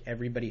had,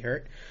 everybody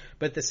hurt.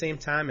 But at the same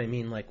time, I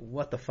mean,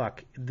 what the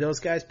fuck?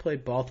 Those guys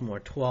played Baltimore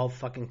 12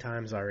 fucking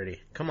times already.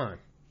 Come on.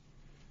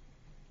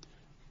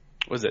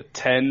 Was it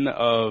 10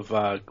 of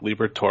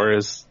Gleyber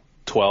Torres'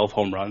 12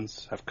 home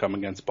runs have come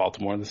against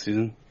Baltimore this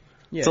season?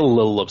 Yeah. It's a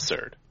little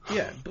absurd.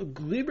 Yeah, but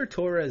Gleyber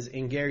Torres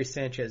and Gary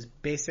Sanchez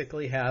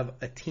basically have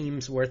a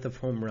team's worth of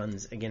home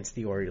runs against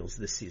the Orioles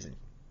this season.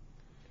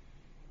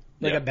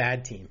 A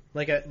bad team.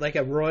 Like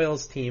a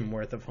Royals team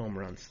worth of home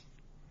runs.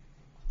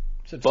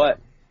 But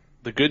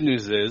the good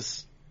news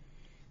is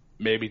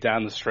maybe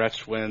down the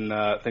stretch when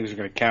things are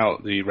going to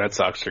count, the Red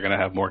Sox are going to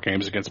have more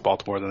games against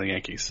Baltimore than the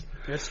Yankees.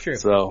 That's true.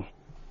 So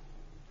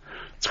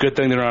it's a good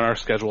thing they're on our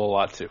schedule a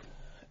lot too.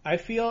 I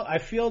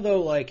feel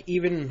though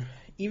even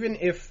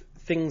if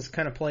things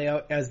kind of play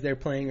out as they're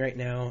playing right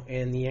now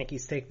and the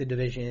Yankees take the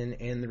division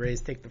and the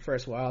Rays take the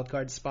first wild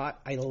card spot,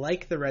 I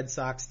like the Red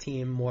Sox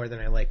team more than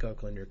I like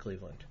Oakland or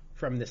Cleveland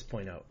from this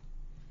point out.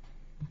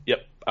 Yep,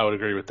 I would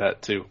agree with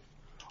that too.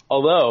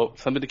 Although,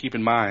 something to keep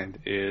in mind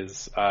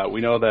is we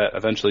know that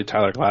eventually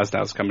Tyler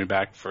Glasnow is coming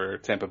back for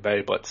Tampa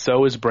Bay, but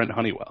so is Brent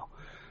Honeywell.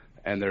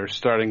 And their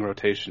starting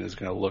rotation is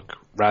going to look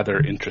rather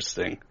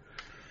interesting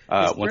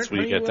once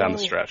we get down the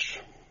stretch.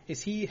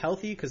 Is he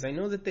healthy? Because I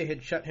know that they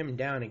had shut him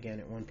down again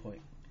at one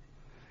point.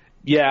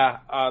 Yeah,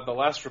 the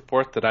last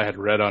report that I had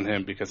read on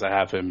him, because I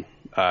have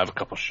a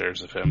couple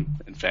shares of him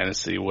in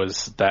fantasy,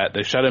 was that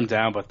they shut him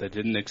down, but they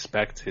didn't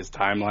expect his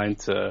timeline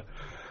to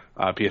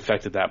be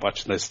affected that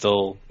much, and they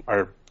still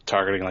are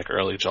targeting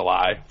early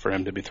July for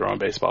him to be throwing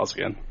baseballs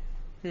again.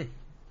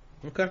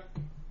 Okay.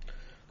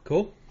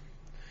 Cool.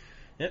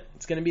 Yep,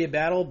 it's going to be a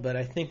battle, but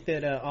I think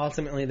that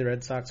ultimately the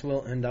Red Sox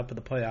will end up with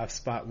a playoff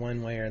spot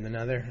one way or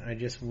another. I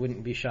just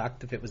wouldn't be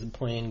shocked if it was a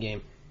play-in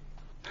game.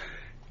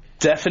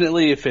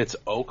 Definitely if it's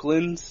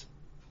Oakland,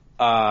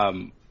 I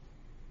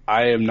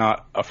am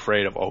not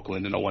afraid of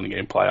Oakland in a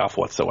one-game playoff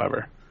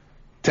whatsoever.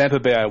 Tampa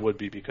Bay I would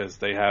be because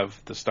they have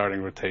the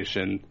starting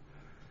rotation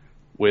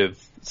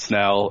with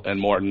Snell and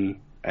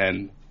Morton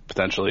and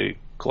potentially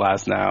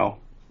Glasnow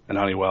and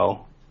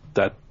Honeywell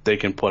that they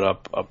can put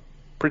up a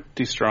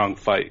pretty strong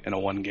fight in a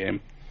one game.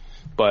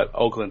 But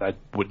Oakland, I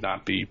would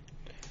not be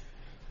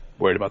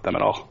worried about them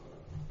at all.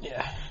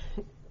 Yeah.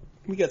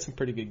 We got some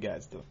pretty good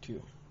guys, though,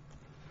 too.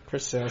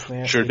 Chris Sale's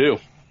nasty. Sure do.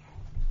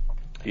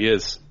 He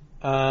is.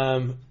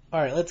 All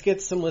right, let's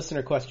get some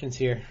listener questions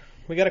here.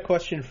 We got a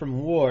question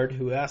from Ward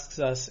who asks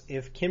us,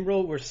 if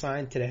Kimbrel were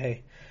signed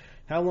today,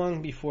 how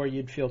long before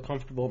you'd feel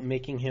comfortable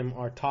making him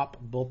our top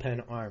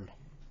bullpen arm?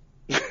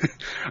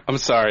 I'm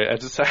sorry.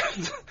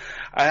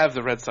 I have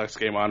the Red Sox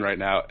game on right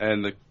now,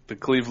 and the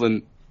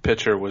Cleveland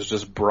pitcher was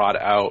just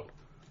brought out.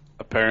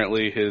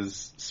 Apparently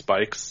his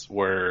spikes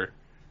were,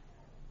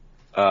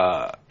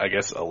 I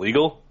guess,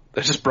 illegal.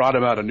 They just brought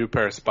him out a new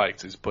pair of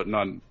spikes. He's putting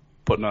on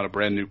a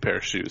brand new pair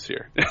of shoes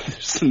here.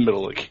 Just in the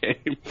middle of the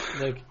game.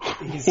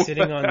 He's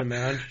sitting on the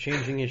mound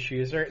changing his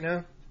shoes right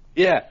now?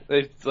 Yeah.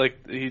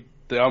 The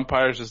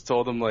umpires just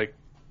told him,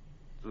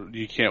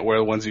 you can't wear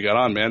the ones you got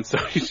on, man. So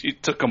he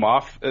took them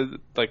off.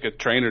 A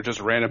trainer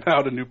just ran him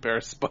out a new pair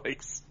of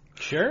spikes.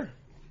 Sure.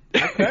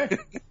 Okay.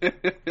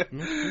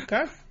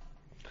 Okay.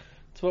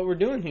 That's what we're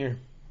doing here.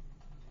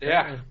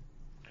 Yeah,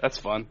 that's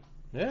fun.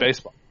 Yeah.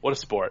 Baseball, what a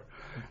sport.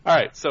 All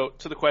right, so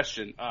to the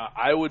question,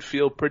 I would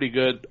feel pretty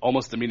good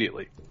almost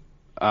immediately.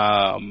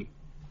 I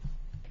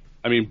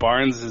mean,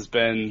 Barnes has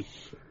been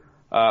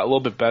a little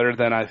bit better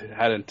than I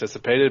had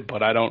anticipated,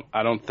 but I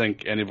don't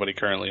think anybody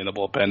currently in the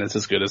bullpen is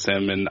as good as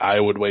him, and I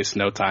would waste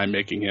no time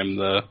making him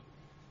the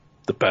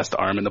best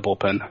arm in the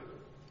bullpen.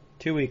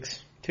 2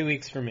 weeks. 2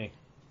 weeks for me.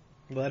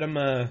 Let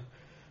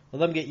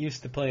him get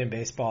used to playing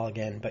baseball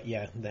again. But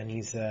yeah, then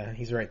he's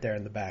right there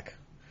in the back,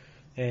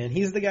 and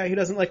he's the guy who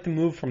doesn't like to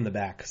move from the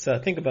back. So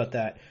think about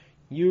that.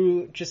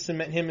 You just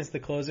cement him as the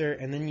closer,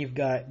 and then you've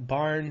got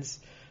Barnes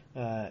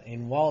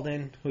and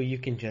Walden, who you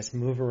can just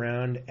move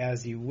around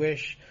as you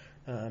wish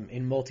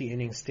in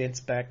multi-inning stints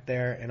back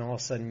there, and all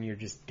of a sudden you're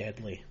just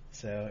deadly.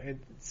 So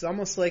it's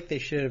almost like they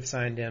should have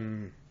signed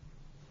him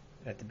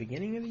at the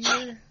beginning of the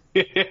year.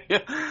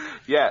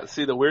 Yeah,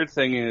 see, the weird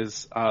thing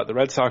is the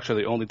Red Sox are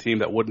the only team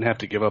that wouldn't have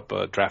to give up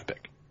a draft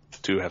pick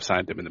to have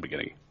signed him in the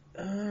beginning.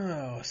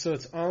 Oh, so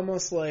it's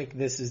almost like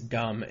this is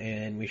dumb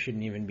and we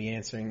shouldn't even be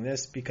answering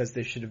this because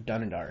they should have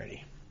done it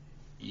already.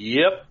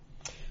 Yep.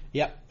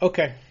 Yep,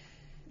 okay.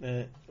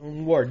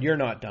 Ward, you're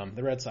not dumb.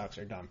 The Red Sox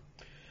are dumb.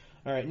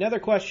 All right, another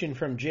question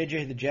from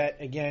JJ the Jet.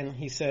 Again,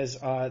 he says,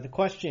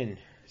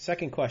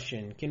 second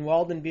question, can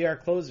Walden be our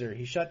closer?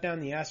 He shut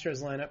down the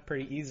Astros lineup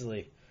pretty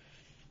easily.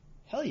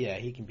 Hell yeah,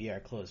 he can be our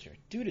closer.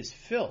 Dude is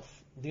filth.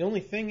 The only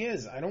thing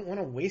is, I don't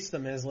want to waste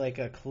them as like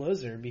a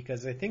closer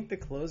because I think the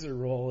closer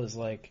role is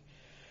like,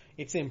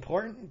 it's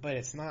important, but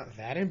it's not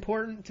that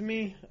important to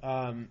me.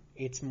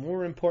 It's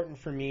more important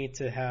for me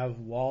to have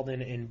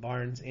Walden and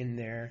Barnes in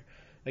there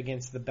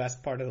against the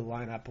best part of the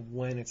lineup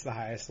when it's the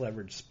highest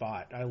leverage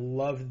spot. I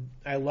love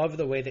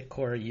the way that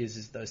Cora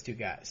uses those two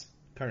guys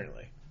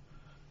currently.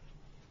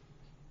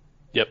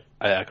 Yep,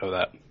 I echo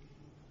that.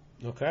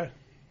 Okay.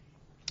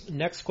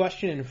 Next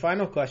question and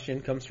final question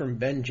comes from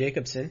Ben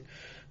Jacobson.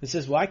 It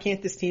says, why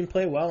can't this team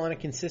play well on a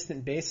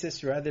consistent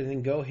basis rather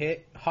than go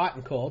hit hot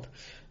and cold?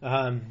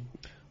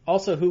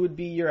 Also, who would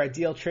be your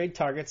ideal trade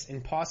targets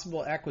and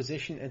possible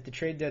acquisition at the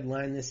trade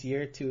deadline this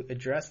year to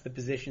address the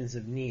positions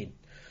of need?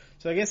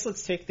 So I guess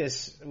let's take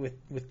this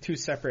with two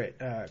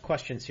separate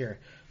questions here.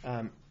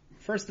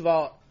 First of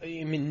all,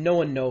 I mean, no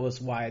one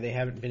knows why they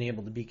haven't been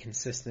able to be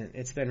consistent.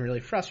 It's been really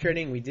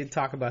frustrating. We did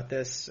talk about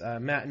this,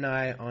 Matt and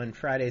I, on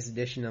Friday's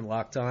edition of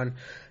Locked On.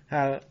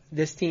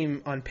 This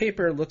team, on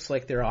paper, looks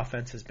like their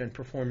offense has been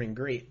performing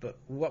great, but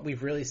what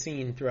we've really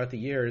seen throughout the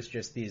year is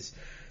just these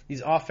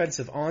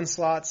offensive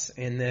onslaughts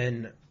and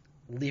then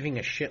leaving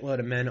a shitload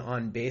of men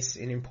on base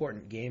in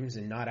important games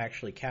and not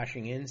actually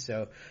cashing in.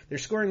 So they're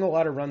scoring a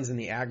lot of runs in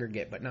the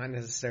aggregate, but not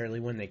necessarily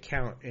when they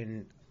count.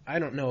 And I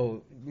don't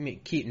know,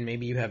 Keaton,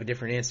 maybe you have a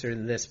different answer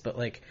to this, but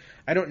like,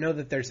 I don't know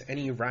that there's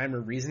any rhyme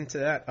or reason to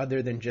that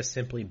other than just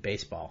simply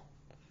baseball.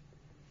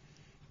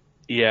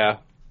 Yeah,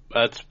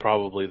 that's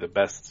probably the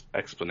best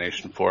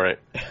explanation for it.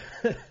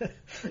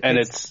 And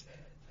it's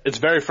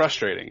very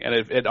frustrating. And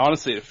it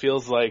honestly, it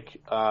feels like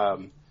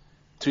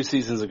 2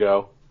 seasons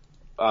ago,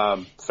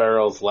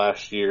 Farrell's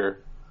last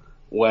year,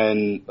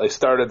 when they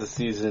started the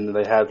season,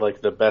 they had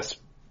like the best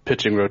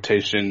pitching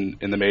rotation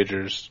in the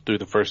majors through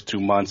the first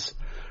 2 months.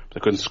 They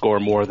couldn't score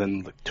more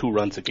than like 2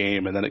 runs a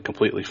game, and then it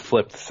completely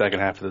flipped the second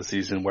half of the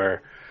season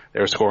where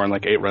they were scoring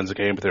like 8 runs a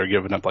game, but they were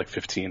giving up like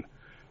 15.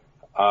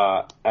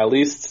 At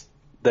least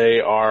they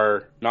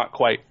are not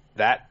quite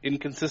that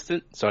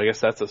inconsistent, so I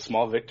guess that's a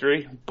small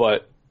victory,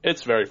 but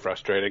it's very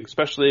frustrating,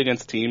 especially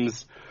against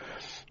teams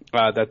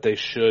that they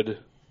should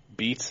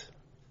beat.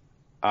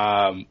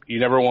 You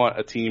never want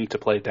a team to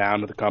play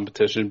down to the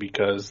competition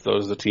because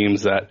those are the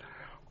teams that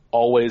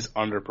always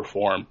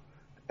underperform,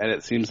 and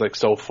it seems like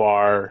so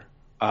far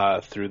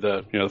through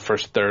the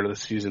first third of the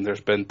season,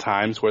 there's been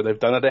times where they've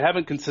done it. They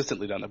haven't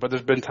consistently done it, but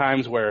there's been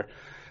times where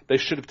they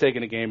should have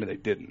taken a game and they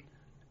didn't.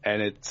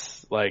 And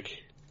it's like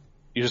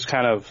you just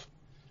kind of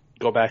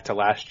go back to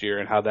last year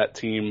and how that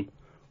team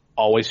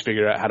always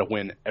figured out how to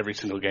win every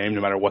single game,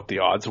 no matter what the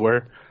odds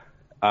were.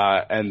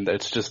 And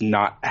it's just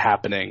not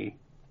happening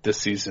this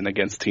season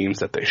against teams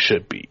that they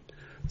should beat.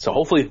 So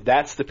hopefully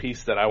that's the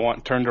piece that I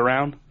want turned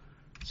around,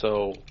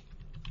 so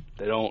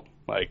they don't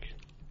like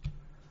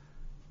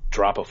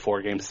drop a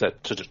 4-game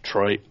set to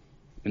Detroit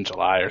in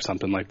July or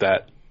something like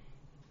that.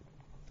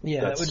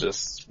 Yeah, that's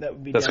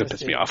gonna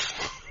piss me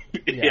off.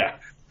 Yeah.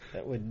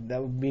 That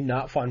would be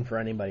not fun for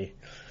anybody.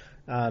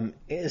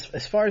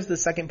 As far as the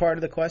second part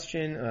of the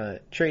question,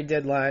 trade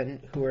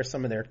deadline, who are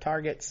some of their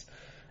targets?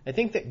 I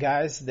think that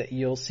guys that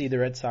you'll see the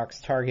Red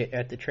Sox target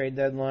at the trade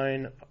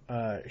deadline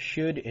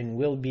should and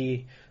will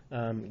be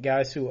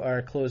guys who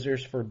are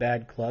closers for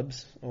bad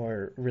clubs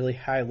or really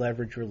high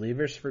leverage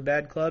relievers for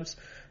bad clubs.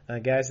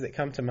 Guys that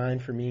come to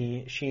mind for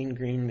me, Shane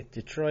Green with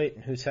Detroit,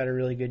 who's had a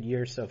really good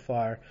year so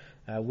far.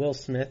 Will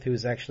Smith,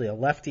 who's actually a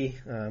lefty,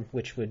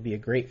 which would be a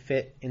great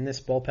fit in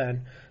this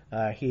bullpen.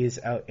 He's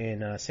out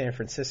in San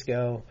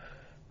Francisco.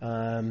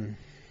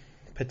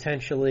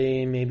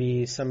 Potentially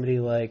maybe somebody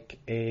like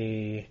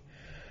a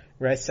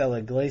Raisel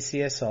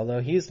Iglesias,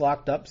 although he's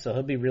locked up, so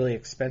he'll be really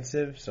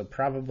expensive, so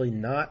probably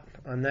not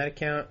on that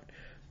account.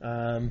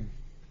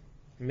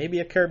 Maybe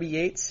a Kirby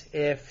Yates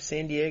if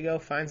San Diego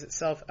finds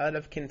itself out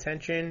of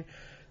contention.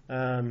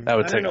 That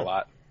would take a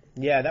lot.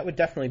 Yeah, that would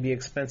definitely be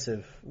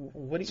expensive.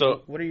 What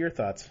are your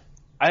thoughts?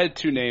 I had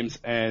two names,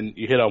 and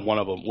you hit on one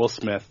of them. Will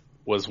Smith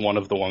was one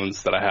of the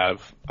ones that I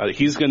have.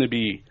 He's going to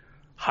be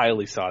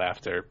highly sought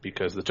after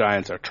because the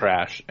Giants are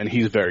trash, and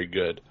he's very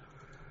good.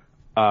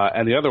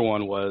 And the other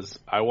one was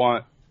I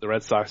want the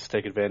Red Sox to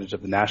take advantage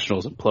of the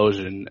Nationals'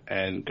 implosion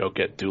and go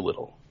get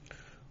Doolittle.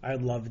 I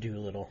love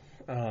Doolittle.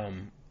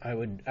 I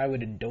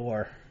would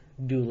adore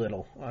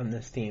Doolittle on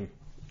this team.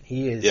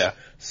 He is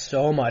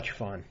so much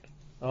fun.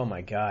 Oh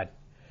my God,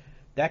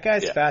 that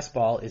guy's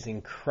fastball is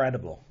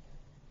incredible.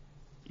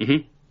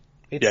 Mm-hmm.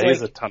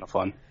 He's a ton of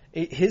fun.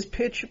 His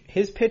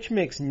pitch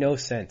makes no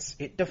sense.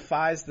 It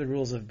defies the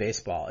rules of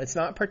baseball. It's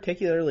not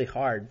particularly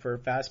hard for a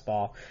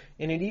fastball,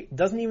 and it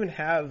doesn't even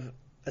have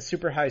a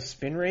super high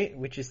spin rate,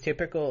 which is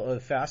typical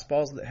of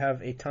fastballs that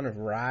have a ton of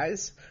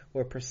rise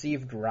or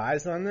perceived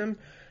rise on them.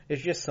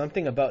 It's just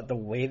something about the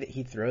way that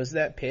he throws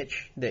that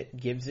pitch that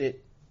gives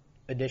it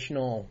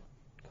additional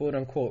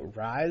quote-unquote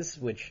rise,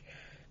 which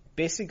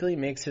basically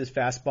makes his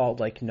fastball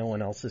like no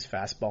one else's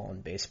fastball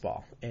in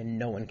baseball, and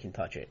no one can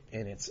touch it,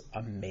 and it's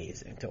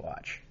amazing to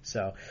watch.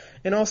 So,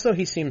 and also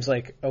he seems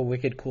like a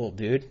wicked cool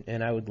dude,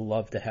 and I would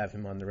love to have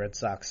him on the Red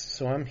Sox.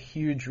 So I'm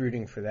huge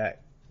rooting for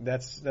that.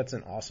 That's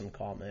an awesome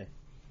call, man.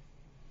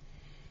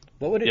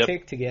 What would it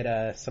take to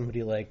get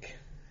somebody like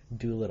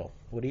Doolittle?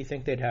 What do you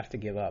think they'd have to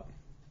give up?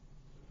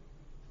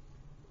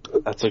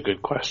 That's a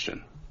good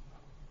question.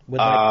 Would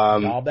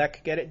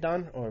Dahlbeck get it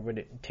done, or would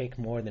it take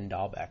more than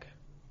Dahlbeck?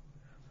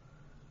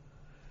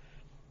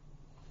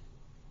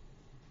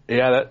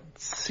 Yeah, that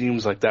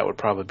seems like that would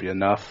probably be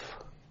enough.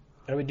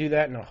 I would do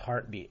that in a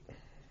heartbeat.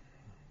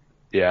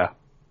 Yeah.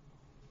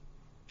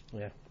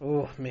 Yeah.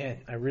 Oh, man,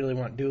 I really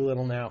want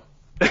Doolittle now.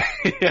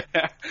 Yeah,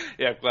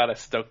 I'm glad I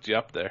stoked you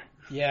up there.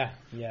 Yeah,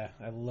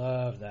 I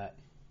love that.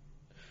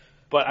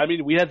 But, I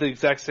mean, we had the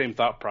exact same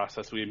thought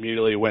process. We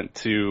immediately went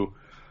to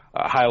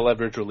high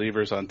leverage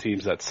relievers on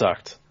teams that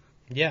sucked.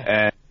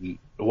 Yeah. And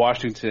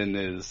Washington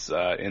is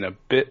in a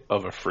bit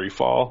of a free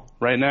fall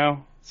right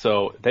now.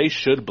 So they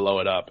should blow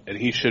it up, and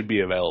he should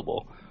be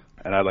available.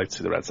 And I'd like to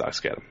see the Red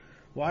Sox get him.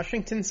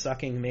 Washington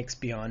sucking makes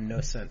beyond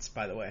no sense,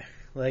 by the way.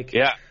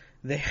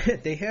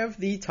 They have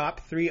the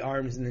top 3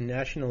 arms in the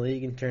National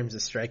League in terms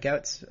of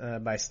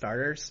strikeouts by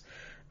starters.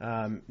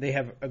 They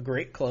have a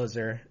great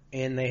closer,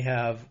 and they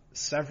have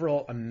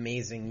several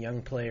amazing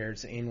young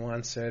players in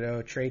Juan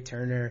Soto, Trey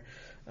Turner,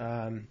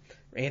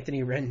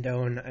 Anthony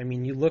Rendon. I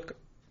mean, you look,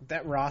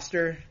 that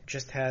roster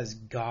just has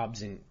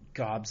gobs and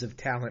gobs of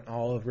talent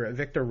all over it.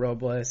 Victor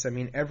Robles, I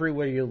mean,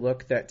 everywhere you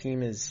look, that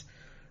team is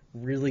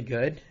really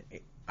good.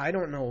 I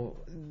don't know,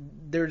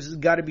 there's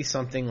got to be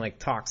something like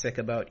toxic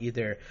about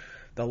either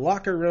the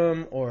locker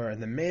room or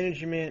the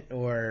management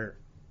or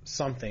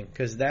something,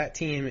 because that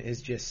team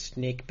is just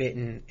snake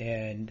bitten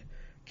and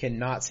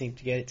cannot seem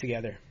to get it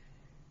together.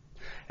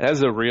 It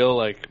has a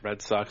real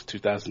Red Sox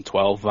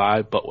 2012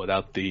 vibe, but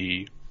without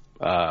the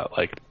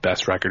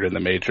best record in the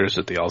majors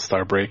at the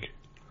All-Star break.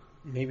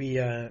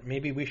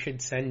 Maybe we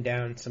should send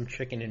down some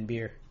chicken and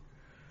beer.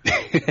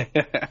 Hey,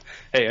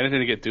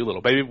 anything to get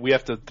Doolittle. Maybe we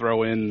have to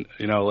throw in,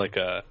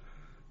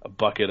 a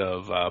bucket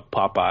of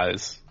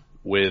Popeyes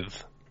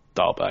with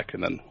Dahlbeck,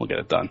 and then we'll get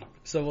it done.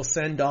 So we'll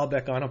send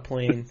Dahlbeck on a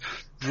plane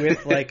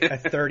with a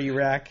 30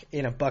 rack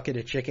in a bucket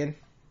of chicken.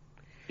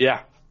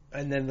 Yeah.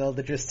 And then they'll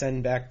just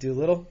send back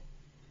Doolittle.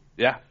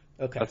 Yeah.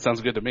 Okay. That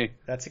sounds good to me.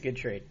 That's a good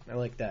trade. I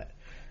like that.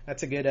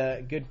 That's a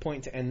good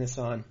point to end this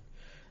on.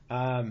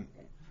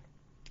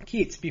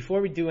 Keats,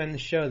 before we do end the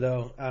show,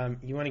 though,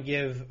 you want to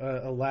give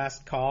a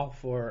last call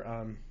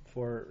for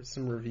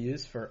some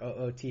reviews for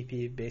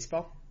OOTP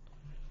baseball?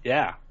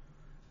 Yeah.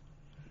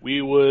 We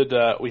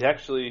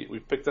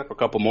picked up a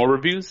couple more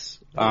reviews.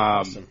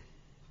 Awesome.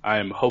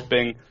 I'm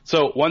hoping.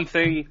 So one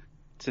thing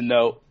to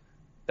note,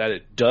 that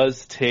it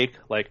does take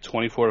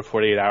 24 to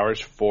 48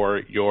 hours for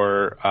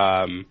your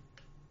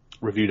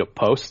review to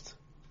post.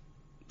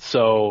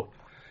 So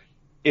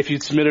if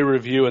you submit a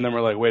review and then we're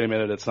like, wait a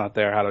minute, it's not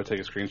there, how do I take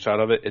a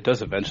screenshot of it? It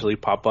does eventually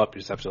pop up. You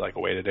just have to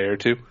wait a day or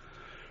two.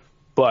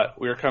 But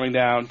we're coming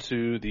down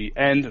to the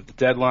end of the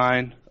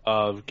deadline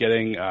of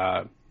giving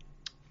us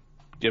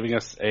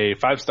a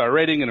 5-star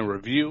rating and a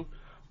review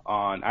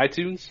on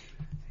iTunes,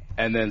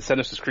 and then send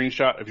us a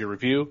screenshot of your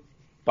review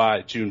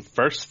by June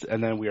 1st,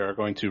 and then we are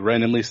going to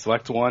randomly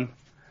select one,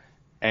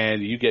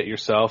 and you get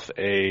yourself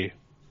a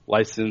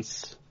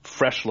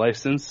fresh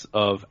license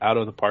of Out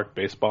of the Park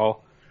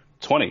Baseball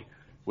 20,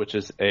 which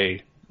is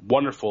a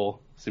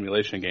wonderful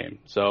simulation game.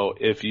 So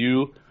if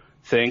you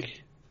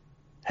think,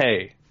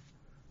 hey,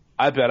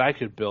 I bet I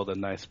could build a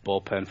nice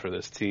bullpen for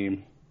this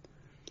team,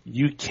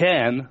 you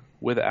can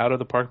with Out of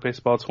the Park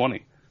Baseball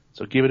 20.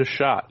 So give it a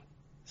shot.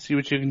 See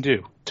what you can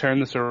do. Turn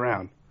this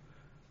around.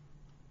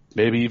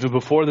 Maybe even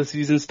before the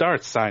season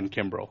starts, sign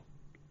Kimbrel.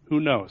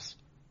 Who knows?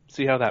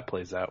 See how that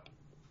plays out.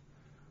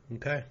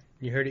 Okay.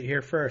 You heard it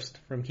here first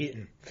from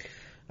Keaton.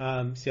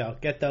 So I'll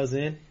get those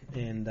in,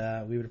 and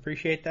we would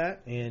appreciate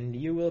that, and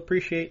you will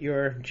appreciate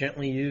your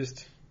gently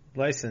used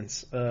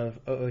license of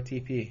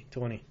OOTP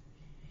 20.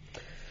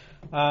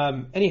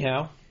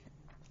 Anyhow,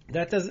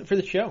 that does it for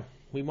the show.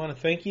 We want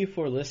to thank you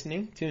for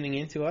listening, tuning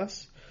in to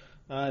us.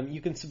 You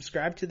can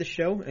subscribe to the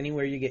show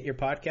anywhere you get your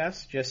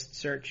podcasts. Just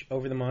search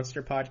Over the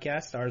Monster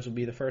podcast. Ours will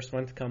be the first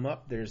one to come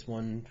up. There's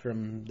one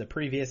from the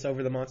previous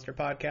Over the Monster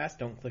podcast.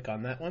 Don't click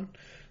on that one.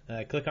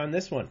 Click on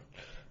this one.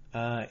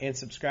 And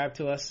subscribe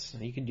to us.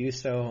 You can do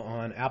so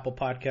on Apple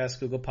Podcasts,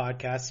 Google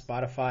Podcasts,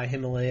 Spotify,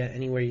 Himalaya,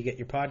 anywhere you get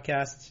your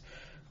podcasts.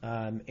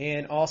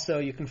 And also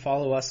you can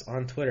follow us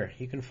on Twitter.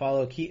 You can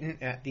follow Keaton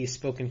at the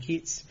Spoken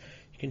Keats.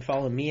 You can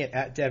follow me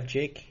at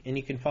DevJake, and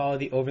you can follow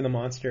the Over the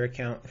Monster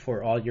account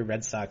for all your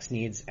Red Sox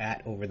needs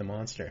at Over the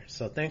Monster.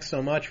 So thanks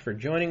so much for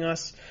joining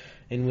us,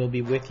 and we'll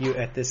be with you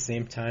at this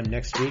same time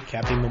next week.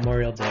 Happy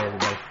Memorial Day,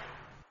 everybody.